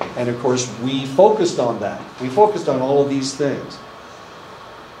 And of course, we focused on that. We focused on all of these things.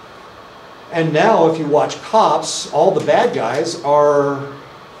 And now, if you watch Cops, all the bad guys are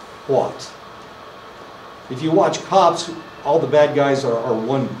what? If you watch Cops, all the bad guys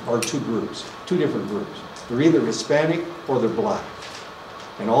are two groups, two different groups. They're either Hispanic or they're black.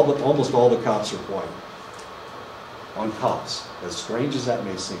 And almost all the cops are white. On Cops, as strange as that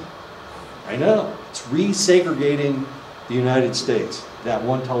may seem. I know, it's resegregating the United States, that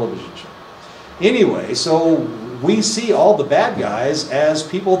one television show. Anyway, so we see all the bad guys as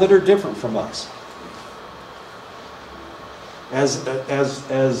people that are different from us. As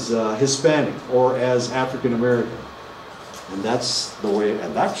Hispanic or as African American. And that's the way it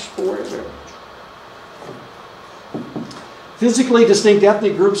is. Physically distinct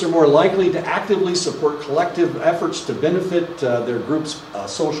ethnic groups are more likely to actively support collective efforts to benefit their group's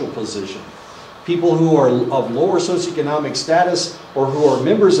social position. People who are of lower socioeconomic status or who are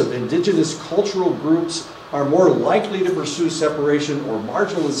members of indigenous cultural groups are more likely to pursue separation or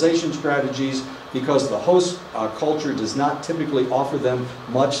marginalization strategies because the host culture does not typically offer them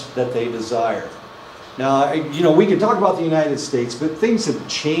much that they desire. Now, we can talk about the United States, but things have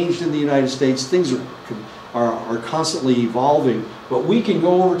changed in the United States. Things are constantly evolving. But we can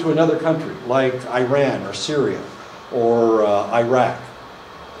go over to another country like Iran or Syria or Iraq.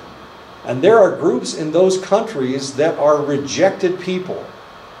 And there are groups in those countries that are rejected people.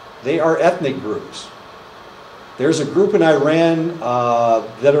 They are ethnic groups. There's a group in Iran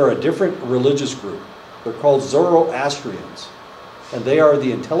that are a different religious group. They're called Zoroastrians. And they are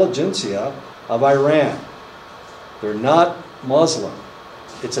the intelligentsia of Iran. They're not Muslim.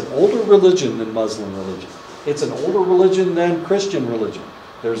 It's an older religion than Muslim religion. It's an older religion than Christian religion.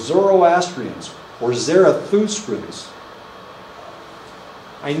 They're Zoroastrians or Zarathustrans.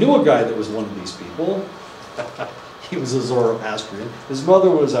 I knew a guy that was one of these people. He was a Zoroastrian. His mother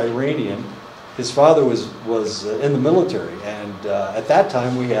was Iranian. His father was in the military, and at that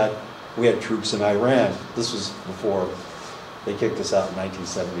time we had troops in Iran. This was before they kicked us out in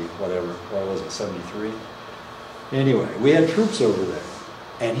 1970, whatever. What was it, 73? Anyway, we had troops over there,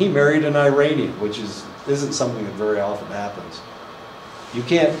 and he married an Iranian, which isn't something that very often happens. You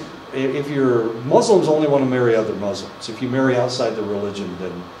can't. If you're Muslims, only want to marry other Muslims. If you marry outside the religion,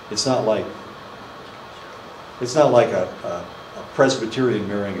 then it's not like a Presbyterian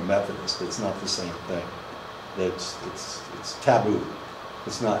marrying a Methodist. It's not the same thing. It's taboo.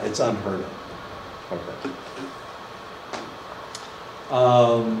 It's unheard of. Okay.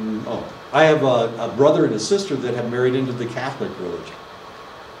 I have a brother and a sister that have married into the Catholic religion.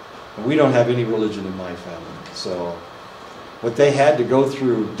 And we don't have any religion in my family. But they had to go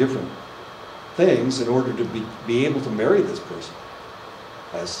through different things in order to be able to marry this person.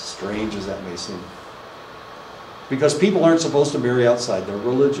 As strange as that may seem. Because people aren't supposed to marry outside their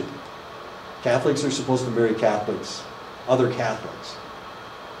religion. Catholics are supposed to marry Catholics, other Catholics.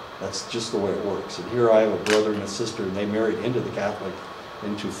 That's just the way it works. And here I have a brother and a sister, and they married into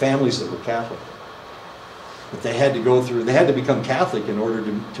families that were Catholic. But they had to become Catholic in order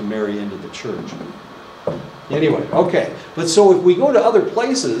to marry into the church. Anyway, okay. But so if we go to other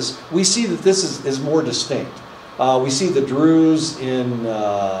places, we see that this is more distinct. We see the Druze in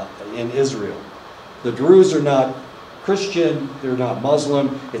Israel. The Druze are not Christian, they're not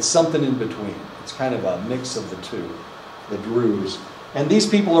Muslim, it's something in between. It's kind of a mix of the two, the Druze. And these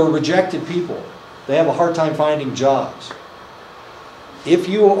people are rejected people. They have a hard time finding jobs. If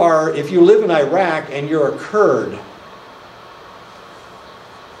you live in Iraq and you're a Kurd,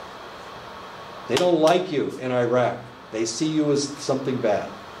 they don't like you in Iraq. They see you as something bad.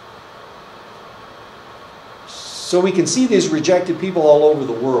 So we can see these rejected people all over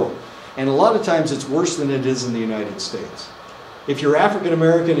the world. And a lot of times it's worse than it is in the United States. If you're African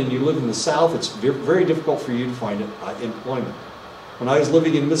American and you live in the South, it's very difficult for you to find employment. When I was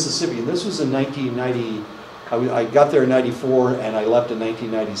living in Mississippi, and this was in 1990, I got there in 94 and I left in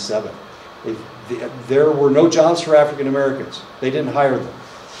 1997. There were no jobs for African Americans. They didn't hire them.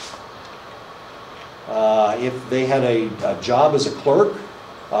 If they had a job as a clerk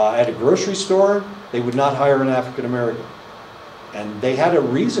at a grocery store, they would not hire an African American. And they had a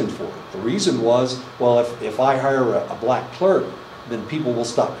reason for it. The reason was, well, if I hire a black clerk, then people will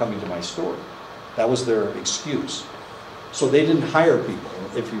stop coming to my store. That was their excuse. So they didn't hire people.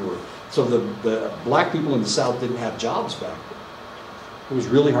 So the black people in the South didn't have jobs back then. It was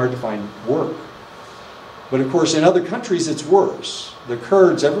really hard to find work. But of course, in other countries, it's worse. The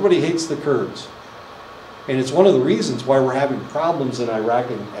Kurds, everybody hates the Kurds. And it's one of the reasons why we're having problems in Iraq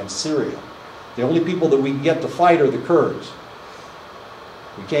and Syria. The only people that we can get to fight are the Kurds.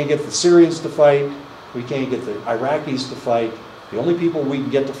 We can't get the Syrians to fight. We can't get the Iraqis to fight. The only people we can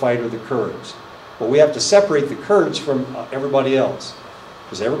get to fight are the Kurds. But we have to separate the Kurds from everybody else.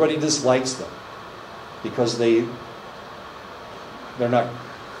 Because everybody dislikes them. Because they're not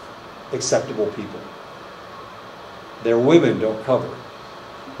acceptable people. Their women don't cover.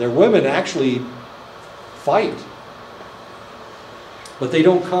 Their women actually fight. But they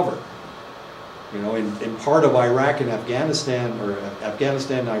don't cover. You know, in part of Iraq and Afghanistan, or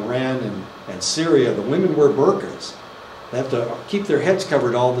Afghanistan, Iran, and Syria, the women wear burqas. They have to keep their heads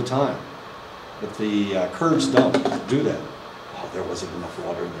covered all the time. But the Kurds don't do that. Oh, there wasn't enough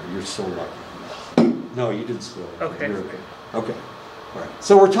water in there. You're so lucky. No, you didn't spill it. Okay. You're okay. Okay. All right.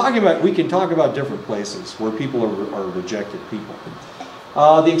 So we can talk about different places where people are rejected people.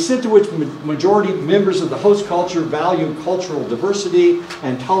 The extent to which majority members of the host culture value cultural diversity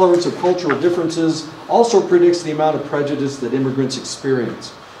and tolerance of cultural differences also predicts the amount of prejudice that immigrants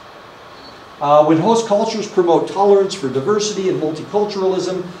experience. When host cultures promote tolerance for diversity and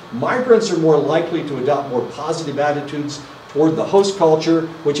multiculturalism, migrants are more likely to adopt more positive attitudes toward the host culture,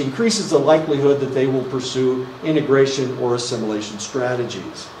 which increases the likelihood that they will pursue integration or assimilation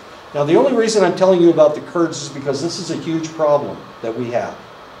strategies. Now, the only reason I'm telling you about the Kurds is because this is a huge problem that we have.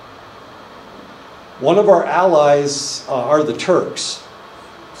 One of our allies are the Turks.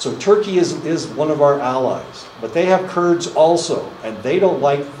 So Turkey is one of our allies. But they have Kurds also, and they don't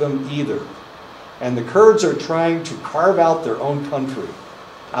like them either. And the Kurds are trying to carve out their own country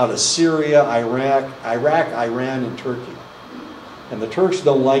out of Syria, Iraq, Iran, and Turkey. And the Turks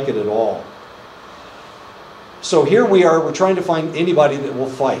don't like it at all. So here we are, we're trying to find anybody that will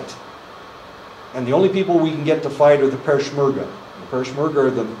fight. And the only people we can get to fight are the Peshmerga. The Peshmerga are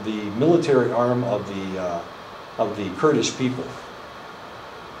the military arm of the Kurdish people.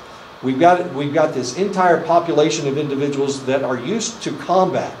 We've got this entire population of individuals that are used to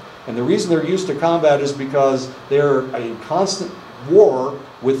combat. And the reason they're used to combat is because they're in constant war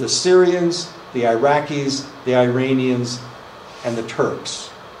with the Syrians, the Iraqis, the Iranians, and the Turks.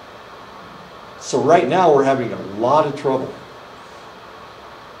 So right now we're having a lot of trouble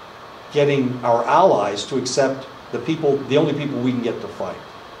getting our allies to accept the only people we can get to fight.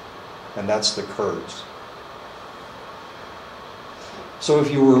 And that's the Kurds. So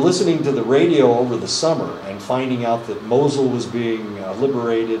if you were listening to the radio over the summer and finding out that Mosul was being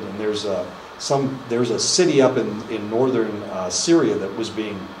liberated, and there's a city up in northern Syria that was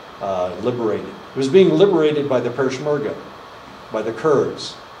being liberated. It was being liberated by the Peshmerga, by the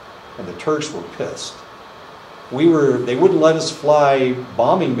Kurds, and the Turks were pissed. They wouldn't let us fly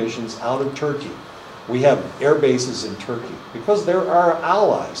bombing missions out of Turkey. We have air bases in Turkey because they're our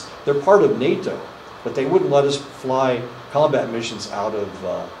allies. They're part of NATO, but they wouldn't let us fly combat missions out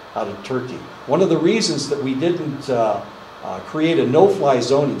of Turkey. One of the reasons that we didn't create a no-fly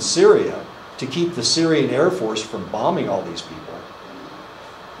zone in Syria to keep the Syrian Air Force from bombing all these people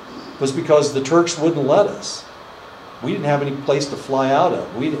was because the Turks wouldn't let us. We didn't have any place to fly out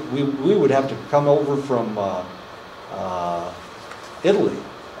of. We would have to come over from Italy.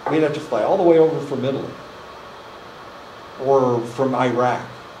 We'd have to fly all the way over from Italy or from Iraq.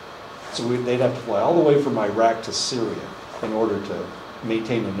 So they'd have to fly all the way from Iraq to Syria in order to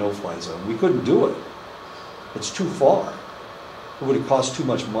maintain a no-fly zone. We couldn't do it. It's too far. It would have cost too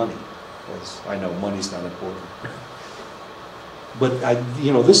much money. Because I know money's not important. But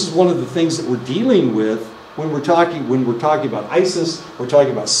this is one of the things that we're dealing with when we're talking about ISIS. We're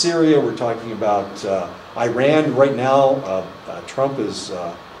talking about Syria. We're talking about Iran right now. Trump is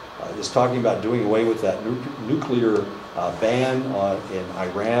talking about doing away with that nuclear ban in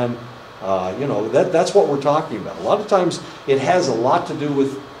Iran. That's what we're talking about. A lot of times it has a lot to do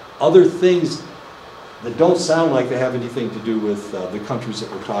with other things that don't sound like they have anything to do with the countries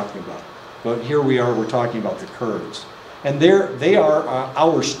that we're talking about. But here we're talking about the Kurds. And they are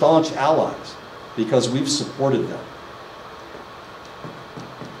our staunch allies because we've supported them.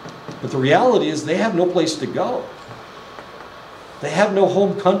 But the reality is they have no place to go. They have no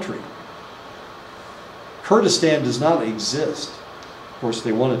home country. Kurdistan does not exist. Of course,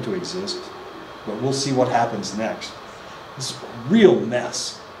 they want it to exist, but we'll see what happens next. This is a real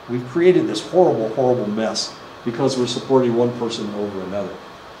mess. We've created this horrible, horrible mess because we're supporting one person over another.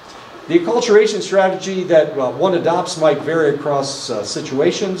 The acculturation strategy that one adopts might vary across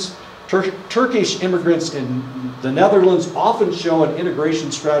situations. Turkish immigrants in the Netherlands often show an integration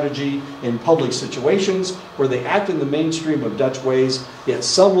strategy in public situations where they act in the mainstream of Dutch ways, yet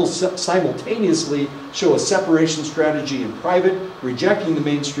some will simultaneously show a separation strategy in private, rejecting the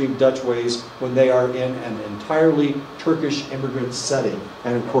mainstream Dutch ways when they are in an entirely Turkish immigrant setting.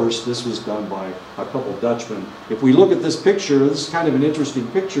 And of course, this was done by a couple Dutchmen. If we look at this picture, this is kind of an interesting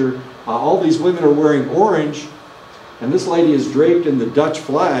picture. All these women are wearing orange, and this lady is draped in the Dutch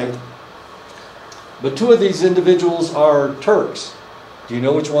flag. But two of these individuals are Turks. Do you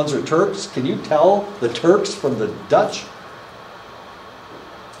know which ones are Turks? Can you tell the Turks from the Dutch?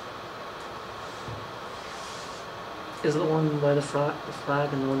 Is the one by the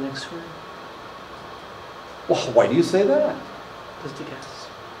flag and the one next to her? Well, why do you say that? Just a guess.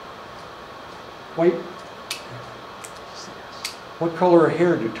 Wait. What color of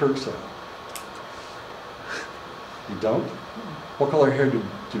hair do Turks have? You don't? What color of hair do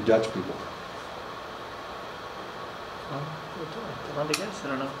Dutch people have? I'll have to guess. I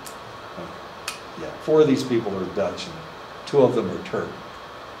don't know. Yeah, 4 of these people are Dutch, and 2 of them are Turk.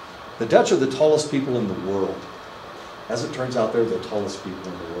 The Dutch are the tallest people in the world. As it turns out, they're the tallest people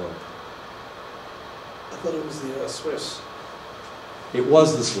in the world. I thought it was the Swiss. It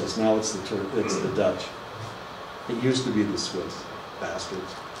was the Swiss. Now it's the Dutch. It used to be the Swiss.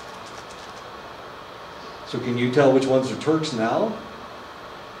 Bastards. So can you tell which ones are Turks now?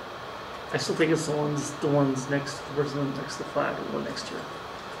 I still think it's the ones next to the person next to the flag or the one next to her.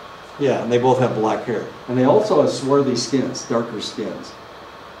 Yeah, and they both have black hair. And they also have swarthy skins, darker skins.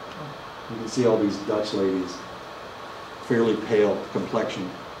 You can see all these Dutch ladies, fairly pale complexion,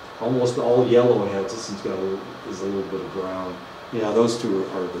 almost all yellow heads. This one's is a little bit of brown. Yeah, those two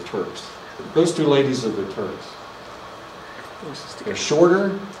are the Turks. Those 2 ladies are the Turks. They're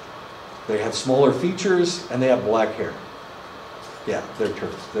shorter, they have smaller features, and they have black hair. Yeah, they're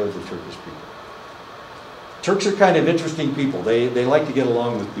Turks. They're the Turkish people. Turks are kind of interesting people. They like to get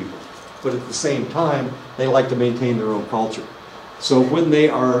along with people. But at the same time, they like to maintain their own culture. So when they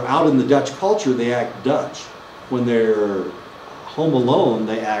are out in the Dutch culture, they act Dutch. When they're home alone,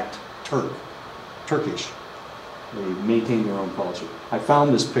 they act Turkish. They maintain their own culture. I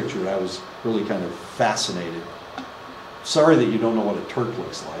found this picture and I was really kind of fascinated. Sorry that you don't know what a Turk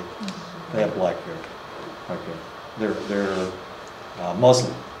looks like. They have black hair. Okay. They're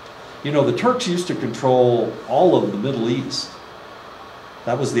Muslim. You know, the Turks used to control all of the Middle East.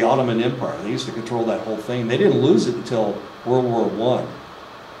 That was the Ottoman Empire. They used to control that whole thing. They didn't lose it until World War I.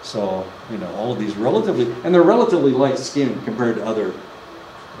 So, you know, all of these they're relatively light-skinned compared to other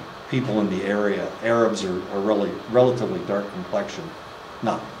people in the area. Arabs are really relatively dark complexion,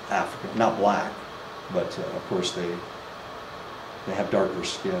 not African, not black, but of course they have darker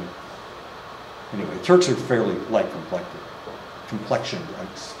skin. Anyway, Turks are fairly light complexioned,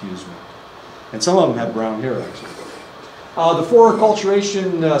 excuse me. And some of them have brown hair, actually. The 4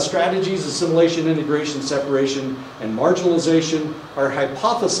 acculturation strategies, assimilation, integration, separation, and marginalization, are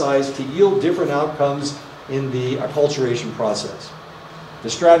hypothesized to yield different outcomes in the acculturation process. The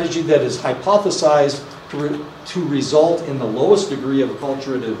strategy that is hypothesized to result in the lowest degree of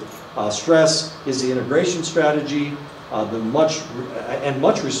acculturative stress is the integration strategy.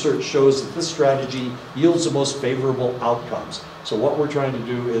 Much research shows that this strategy yields the most favorable outcomes. So what we're trying to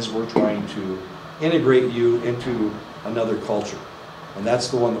do is we're trying to integrate you into another culture. And that's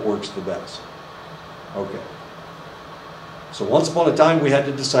the one that works the best. Okay. So once upon a time, we had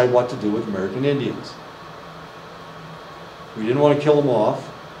to decide what to do with American Indians. We didn't want to kill them off.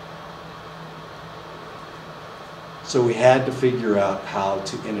 So we had to figure out how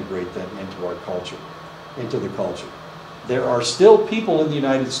to integrate them into our culture, into the culture. There are still people in the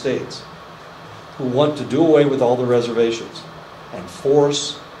United States who want to do away with all the reservations and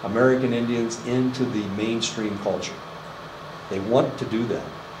force American Indians into the mainstream culture. They want to do that.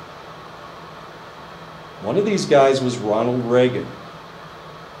 One of these guys was Ronald Reagan.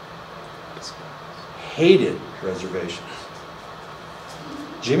 Hated reservations.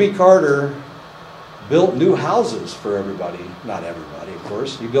 Jimmy Carter built new houses for everybody. Not everybody, of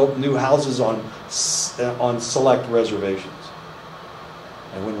course. He built new houses on select reservations.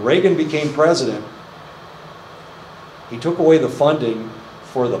 And when Reagan became president, he took away the funding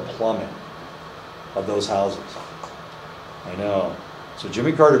for the plumbing of those houses. I know. So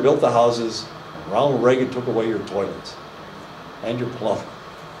Jimmy Carter built the houses, and Ronald Reagan took away your toilets and your plumbing.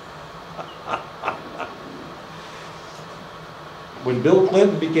 When Bill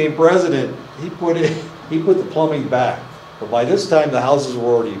Clinton became president, he put the plumbing back. But by this time, the houses were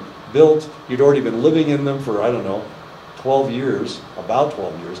already built. He'd already been living in them for, I don't know, 12 years, about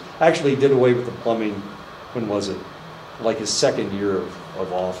 12 years. Actually, he did away with the plumbing, when was it? Like his second year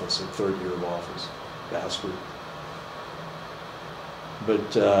of office, or third year of office. Bastard.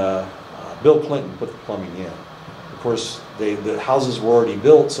 But Bill Clinton put the plumbing in. Of course, the houses were already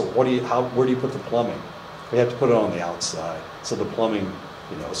built, so where do you put the plumbing? We have to put it on the outside. So the plumbing,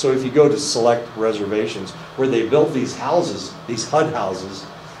 so if you go to select reservations where they built these houses, these HUD houses,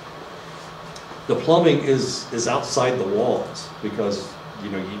 the plumbing is outside the walls because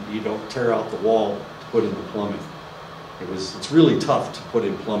you don't tear out the wall to put in the plumbing. It's really tough to put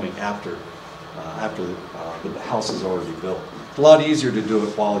in plumbing after the house is already built. It's a lot easier to do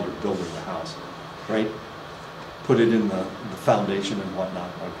it while you're building the house, right? Put it in the foundation and whatnot.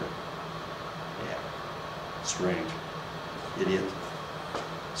 Okay. Yeah. Strange. Idiot.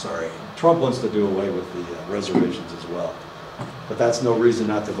 Sorry. Trump wants to do away with the reservations as well. But that's no reason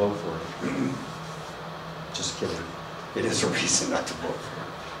not to vote for it. Just kidding. It is a reason not to vote for it.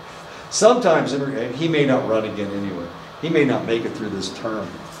 Sometimes, and he may not run again anyway. He may not make it through this term.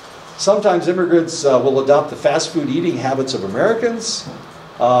 Sometimes immigrants will adopt the fast food eating habits of Americans.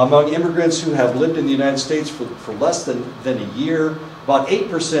 Among immigrants who have lived in the United States for less than a year, about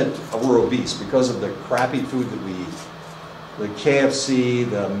 8% were obese because of the crappy food that we eat. The KFC,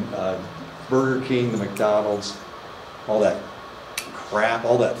 the Burger King, the McDonald's, all that crap,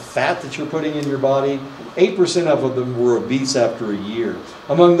 all that fat that you're putting in your body. 8% of them were obese after a year.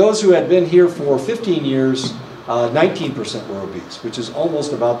 Among those who had been here for 15 years, 19% were obese, which is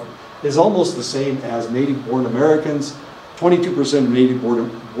almost the same as native-born Americans. 22% of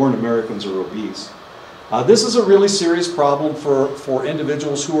native-born Americans are obese. This is a really serious problem for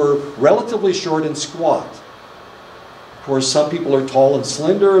individuals who are relatively short and squat. Of course, some people are tall and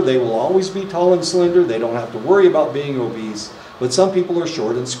slender. They will always be tall and slender. They don't have to worry about being obese. But some people are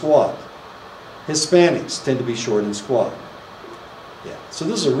short and squat. Hispanics tend to be short and squat. Yeah. So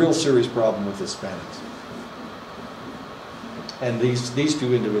this is a real serious problem with Hispanics. And these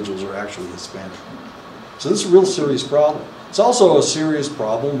two individuals are actually Hispanic. So this is a real serious problem. It's also a serious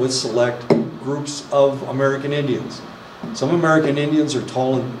problem with select groups of American Indians. Some American Indians are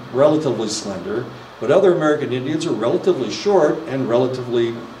tall and relatively slender, but other American Indians are relatively short and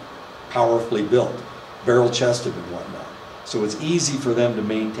relatively powerfully built, barrel-chested and whatnot. So it's easy for them to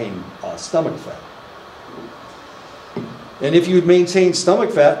maintain stomach fat. And if you maintain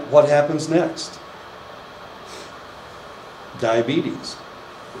stomach fat, what happens next? Diabetes.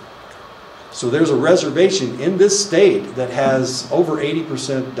 So there's a reservation in this state that has over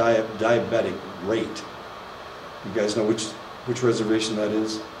 80% diabetic rate. You guys know which reservation that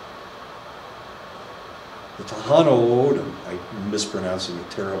is? The Tohono O'odham. I'm mispronouncing it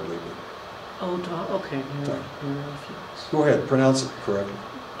terribly. Oh, okay. Yeah. Go ahead, pronounce it correctly.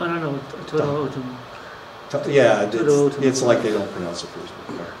 I don't know. Tohono O'odham. Yeah, it's like they don't pronounce it first.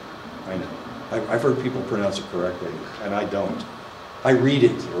 I know. I've heard people pronounce it correctly, and I don't. I read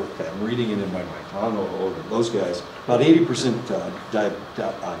it. Okay, I'm reading it in my mind. Tohono O'odham. Those guys, about 80%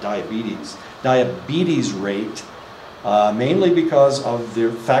 diabetes rate, mainly because of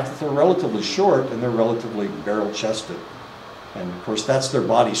the fact that they're relatively short and they're relatively barrel-chested. And of course, that's their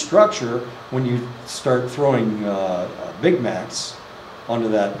body structure. When you start throwing Big Macs onto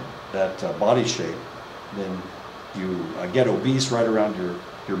that body shape, then you get obese right around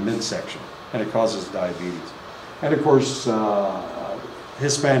your midsection, and it causes diabetes. And of course,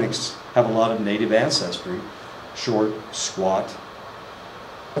 Hispanics have a lot of native ancestry, short, squat,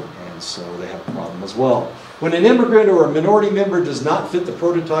 and so they have a problem as well. When an immigrant or a minority member does not fit the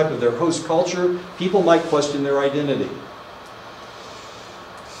prototype of their host culture, people might question their identity.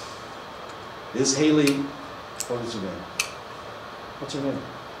 Is Haley What is her name? What's her name?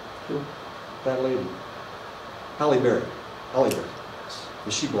 Who? That lady. Halle Berry. Halle Berry.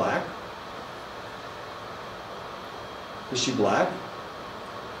 Is she black? Is she black?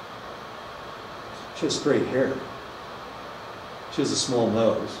 She has straight hair. She has a small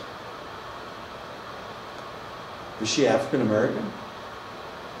nose. Is she African American?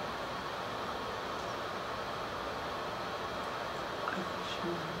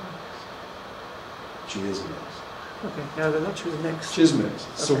 She is mixed. Okay, yeah, I thought she was mixed. She's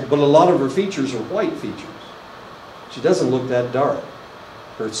mixed. So, Okay. but a lot of her features are white features. She doesn't look that dark.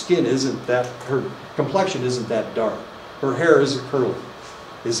 Her skin isn't that, her complexion isn't that dark. Her hair isn't curly,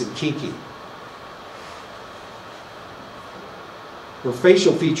 isn't kinky. Her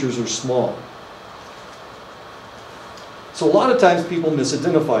facial features are small. So a lot of times people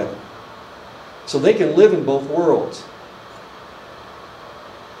misidentify them. So they can live in both worlds.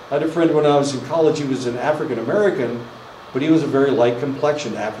 I had a friend when I was in college, he was an African American, but he was a very light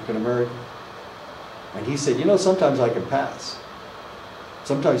complexioned African American. And he said, you know, sometimes I can pass.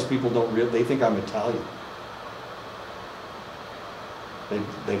 Sometimes people don't they think I'm Italian.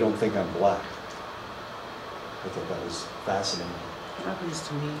 They don't think I'm black. I thought that was fascinating. It happens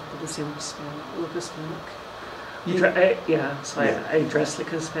to me with the same look Hispanic. Yeah. So Yeah. I dress like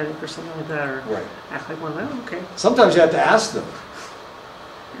a Hispanic or something like that, or Right. act like one. Oh, okay. Sometimes you have to ask them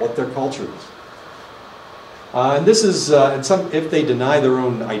what their culture is. And this is, if they deny their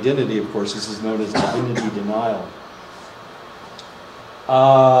own identity, of course, this is known as identity denial.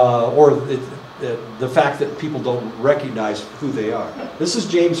 Or the fact that people don't recognize who they are. This is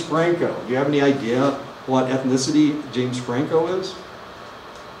James Franco. Do you have any idea what ethnicity James Franco is?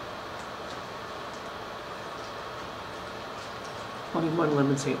 One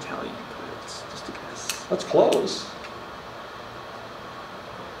women say Italian, but it's just a guess. That's close.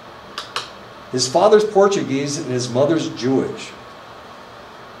 His father's Portuguese and his mother's Jewish.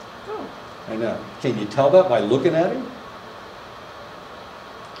 Oh, I know. Can you tell that by looking at him?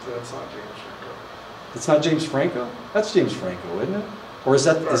 That's not James Franco. It's not James Franco? That's James Franco, isn't it? Or is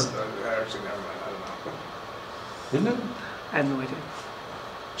that, Or, actually, never mind. I don't know. isn't it? I have no idea.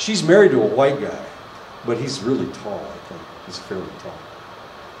 She's married to a white guy, but he's really tall, I think. He's fairly tall.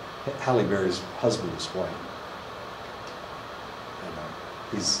 Halle Berry's husband is white.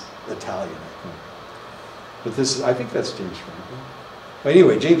 And, he's Italian, I think. But I think that's James Franco. But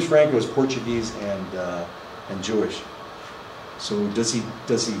anyway, James Franco is Portuguese and Jewish. So does he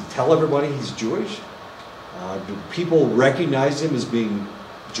tell everybody he's Jewish? Do people recognize him as being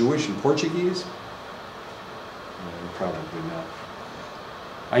Jewish and Portuguese? Probably not.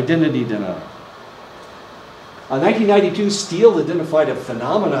 Identity denial. In 1992, Steele identified a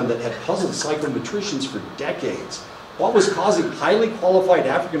phenomenon that had puzzled psychometricians for decades. What was causing highly qualified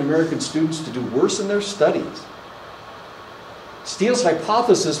African American students to do worse in their studies? Steele's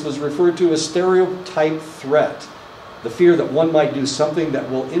hypothesis was referred to as stereotype threat, the fear that one might do something that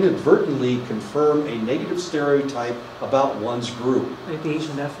will inadvertently confirm a negative stereotype about one's group. Like the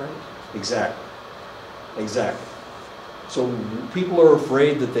Asian F, right? Exactly. Exactly. So people are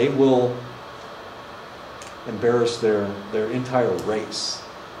afraid that they will embarrass their entire race.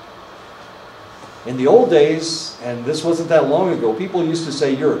 In the old days, and this wasn't that long ago, people used to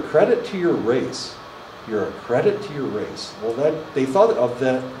say, you're a credit to your race. You're a credit to your race. Well, they thought of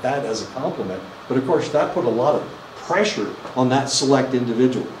that as a compliment, but of course that put a lot of pressure on that select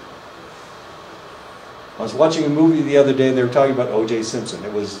individual. I was watching a movie the other day, and they were talking about O.J. Simpson.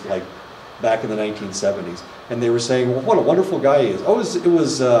 It was like back in the 1970s. And they were saying, well, what a wonderful guy he is. Oh, it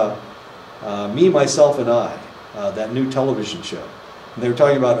was Me, Myself, and I, that new television show. And they were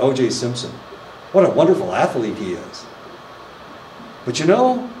talking about O.J. Simpson. What a wonderful athlete he is. But you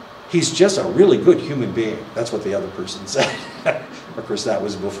know, he's just a really good human being. That's what the other person said. Of course, that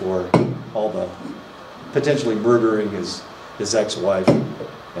was before all the potentially murdering his ex-wife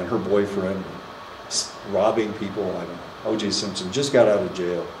and her boyfriend, robbing people. I don't know. O.J. Simpson just got out of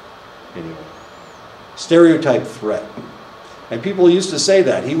jail. Anyway, stereotype threat. And people used to say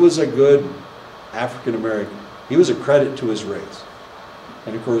that. He was a good African American. He was a credit to his race.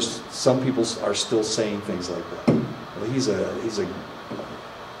 And of course, some people are still saying things like that. Well, he's a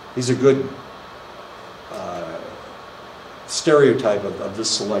good stereotype of this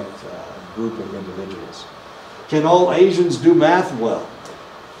select group of individuals. Can all Asians do math well?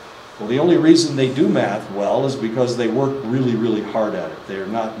 Well, the only reason they do math well is because they work really, really hard at it. They're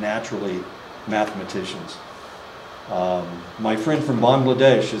not naturally mathematicians. My friend from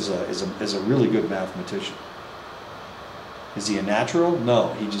Bangladesh is a really good mathematician. Is he a natural?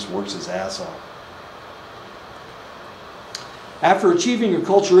 No, he just works his ass off. After achieving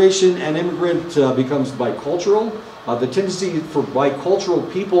acculturation, an immigrant becomes bicultural. The tendency for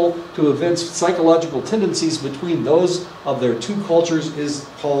bicultural people to evince psychological tendencies between those of their two cultures is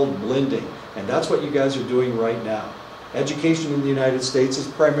called blending. And that's what you guys are doing right now. Education in the United States is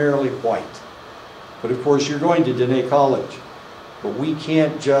primarily white. But of course, you're going to Dene College. But we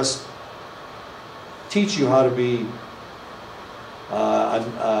can't just teach you how to be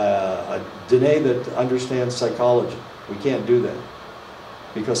a Dene that understands psychology. We can't do that.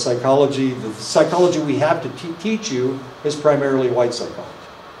 Because psychology, the psychology we have to teach you is primarily white psychology.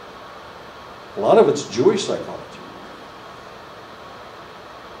 A lot of it's Jewish psychology.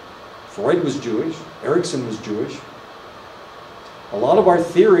 Freud was Jewish. Erickson was Jewish. A lot of our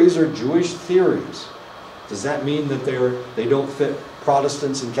theories are Jewish theories. Does that mean that they don't fit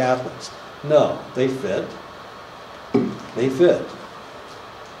Protestants and Catholics? No, they fit. They fit.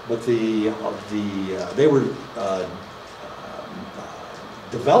 But they were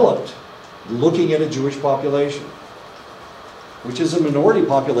developed looking at a Jewish population, which is a minority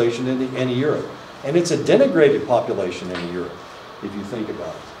population in Europe. And it's a denigrated population in Europe, if you think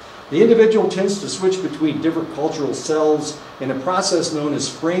about it. The individual tends to switch between different cultural selves in a process known as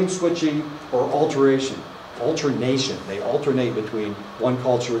frame switching or alternation. They alternate between one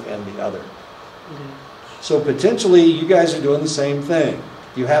culture and the other. So potentially you guys are doing the same thing.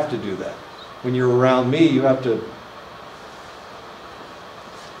 You have to do that. When you're around me, you have to.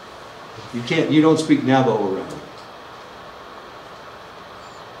 You don't speak Navajo around me.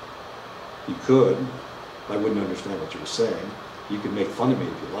 You could. I wouldn't understand what you were saying. You could make fun of me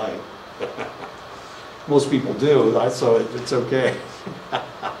if you like. Most people do, so it's okay.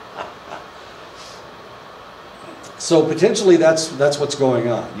 So potentially that's what's going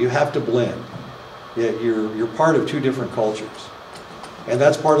on. You have to blend. You're part of two different cultures. And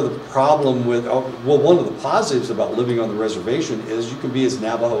that's part of the problem with, one of the positives about living on the reservation is you can be as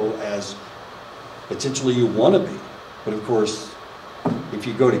Navajo as potentially you want to be. But of course, if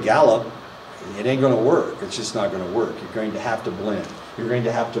you go to Gallup, it ain't going to work. It's just not going to work. You're going to have to blend. You're going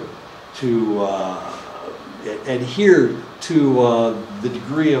to have to adhere to the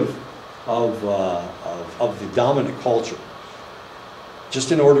degree of the dominant culture,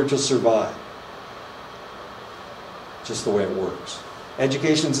 just in order to survive. Just the way it works.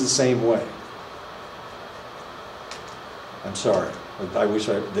 Education's the same way. I'm sorry. I wish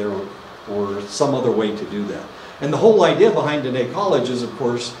there were some other way to do that. And the whole idea behind Dene College is, of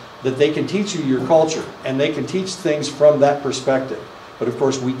course, that they can teach you your culture, and they can teach things from that perspective. But of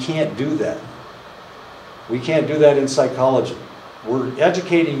course, we can't do that. We can't do that in psychology. We're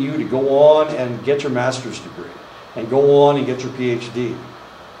educating you to go on and get your master's degree, and go on and get your PhD.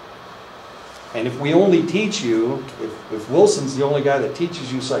 And if we only teach you, if Wilson's the only guy that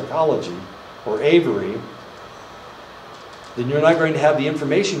teaches you psychology, or Avery, then you're not going to have the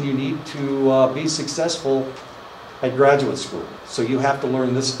information you need to be successful at graduate school. So you have to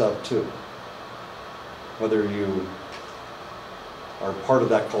learn this stuff too, whether you are part of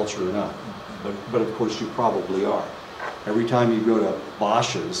that culture or not. But of course you probably are. Every time you go to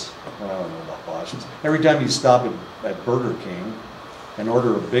Bosch's, well, I don't know about Bosch's, every time you stop at Burger King and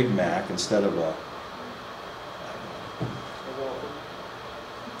order a Big Mac instead of a,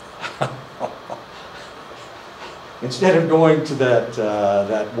 instead of going to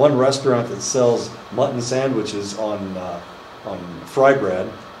that one restaurant that sells mutton sandwiches on fry bread,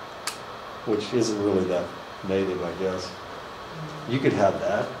 which isn't really that native, I guess, you could have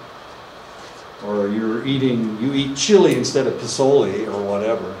that. Or you eat chili instead of pozole or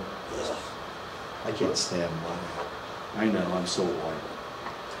whatever. Ugh. I can't stand mutton. I know, I'm so white.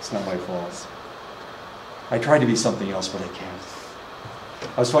 It's not my fault. I try to be something else, but I can't.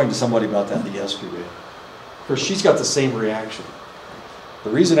 I was talking to somebody about that yesterday. Of course, she's got the same reaction. The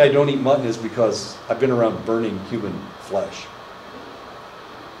reason I don't eat mutton is because I've been around burning human flesh.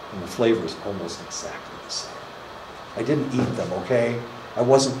 And the flavor is almost exactly the same. I didn't eat them, okay? I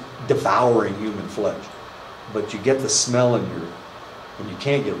wasn't devouring human flesh. But you get the smell in your, and you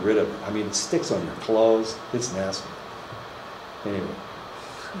can't get rid of it. I mean, it sticks on your clothes. It's nasty. Anyway.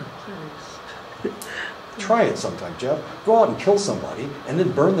 Try it sometime, Jeff. Go out and kill somebody, and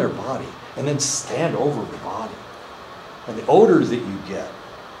then burn their body, and then stand over the body. And the odors that you get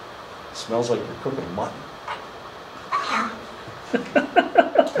smells like you're cooking mutton.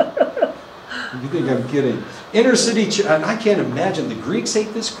 You think I'm kidding? Inner city, and I can't imagine the Greeks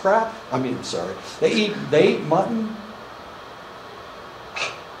ate this crap. I mean, I'm sorry. They ate mutton.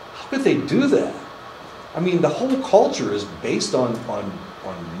 How could they do that? I mean, the whole culture is based on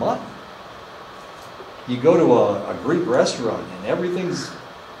mutton. You go to a Greek restaurant and everything's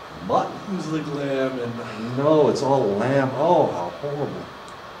mutton. It was like lamb and No, it's all lamb. Oh, how horrible.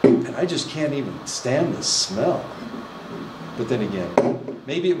 And I just can't even stand the smell. But then again,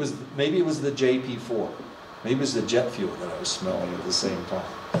 maybe it was the JP4. Maybe it was the jet fuel that I was smelling at the same time.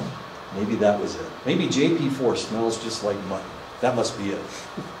 Maybe that was it. Maybe JP4 smells just like mutton. That must be it.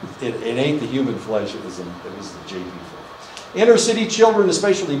 It ain't the human flesh, it was the JP4. Inner city children,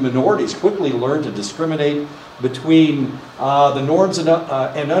 especially minorities, quickly learn to discriminate between the norms and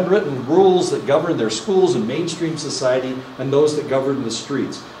unwritten rules that govern their schools and mainstream society and those that govern the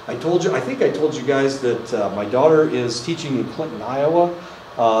streets. I think I told you guys that my daughter is teaching in Clinton, Iowa.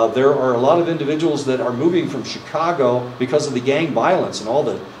 There are a lot of individuals that are moving from Chicago because of the gang violence and all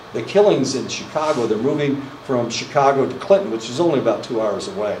the killings in Chicago. They're moving from Chicago to Clinton, which is only about 2 hours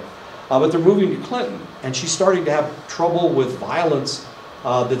away. But they're moving to Clinton, and she's starting to have trouble with violence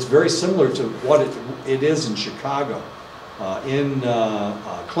that's very similar to what it is in Chicago, in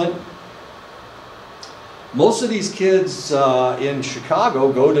Clinton. Most of these kids in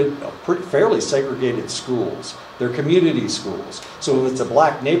Chicago go to fairly segregated schools. They're community schools. So if it's a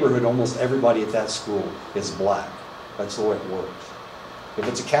black neighborhood, almost everybody at that school is black. That's the way it works. If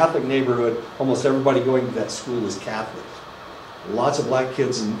it's a Catholic neighborhood, almost everybody going to that school is Catholic. Lots of black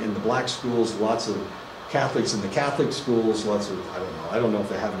kids in the black schools, lots of Catholics in the Catholic schools, lots of, I don't know if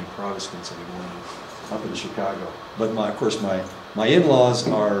they have any Protestants anymore up in Chicago. But of course my in-laws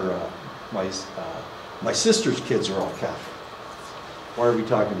are, my sister's kids are all Catholic. Why are we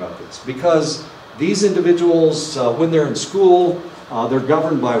talking about this? Because these individuals, when they're in school, they're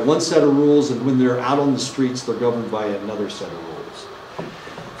governed by one set of rules, and when they're out on the streets, they're governed by another set of rules.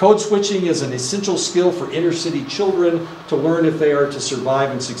 Code switching is an essential skill for inner city children to learn if they are to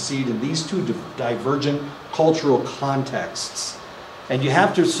survive and succeed in these two divergent cultural contexts. And you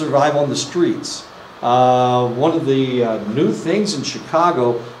have to survive on the streets. One of the new things in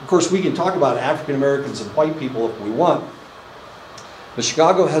Chicago, of course we can talk about African Americans and white people if we want, but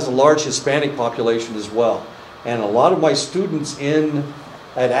Chicago has a large Hispanic population as well. And a lot of my students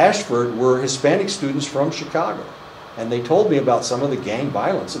at Ashford were Hispanic students from Chicago. And they told me about some of the gang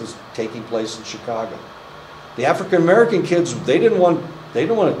violence that was taking place in Chicago. The African American kids, they didn't want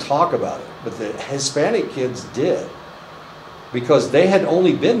to talk about it, but the Hispanic kids did, because they had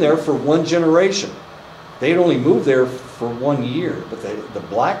only been there for one generation. They had only moved there for 1 year, but the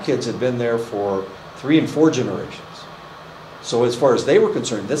black kids had been there for 3 and 4 generations. So as far as they were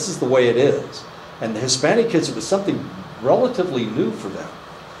concerned, this is the way it is. And the Hispanic kids, it was something relatively new for them.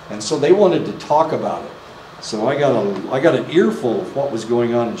 And so they wanted to talk about it. So I got an earful of what was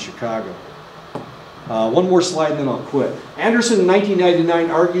going on in Chicago. One more slide and then I'll quit. Anderson in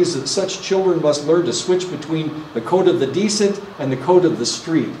 1999 argues that such children must learn to switch between the code of the decent and the code of the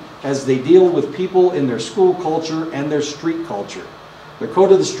street as they deal with people in their school culture and their street culture. The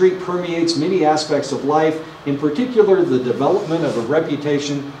code of the street permeates many aspects of life, in particular the development of a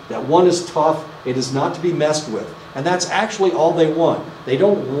reputation that one is tough, it is not to be messed with. And that's actually all they want. They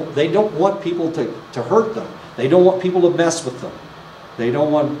don't want people to hurt them. They don't want people to mess with them. They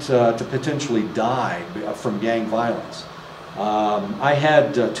don't want to potentially die from gang violence. I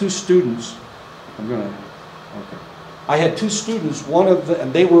had 2 students. I had 2 students.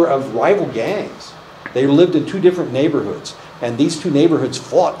 And they were of rival gangs. They lived in 2 different neighborhoods, and these 2 neighborhoods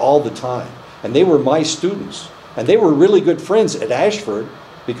fought all the time. And they were my students, and they were really good friends at Ashford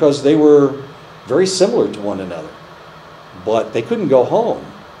because they were very similar to one another. But they couldn't go home.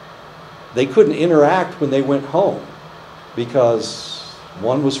 They couldn't interact when they went home because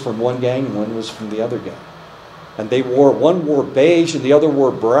one was from one gang and one was from the other gang. And one wore beige and the other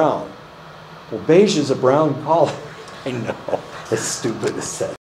wore brown. Well, beige is a brown color. I know, as stupid as that.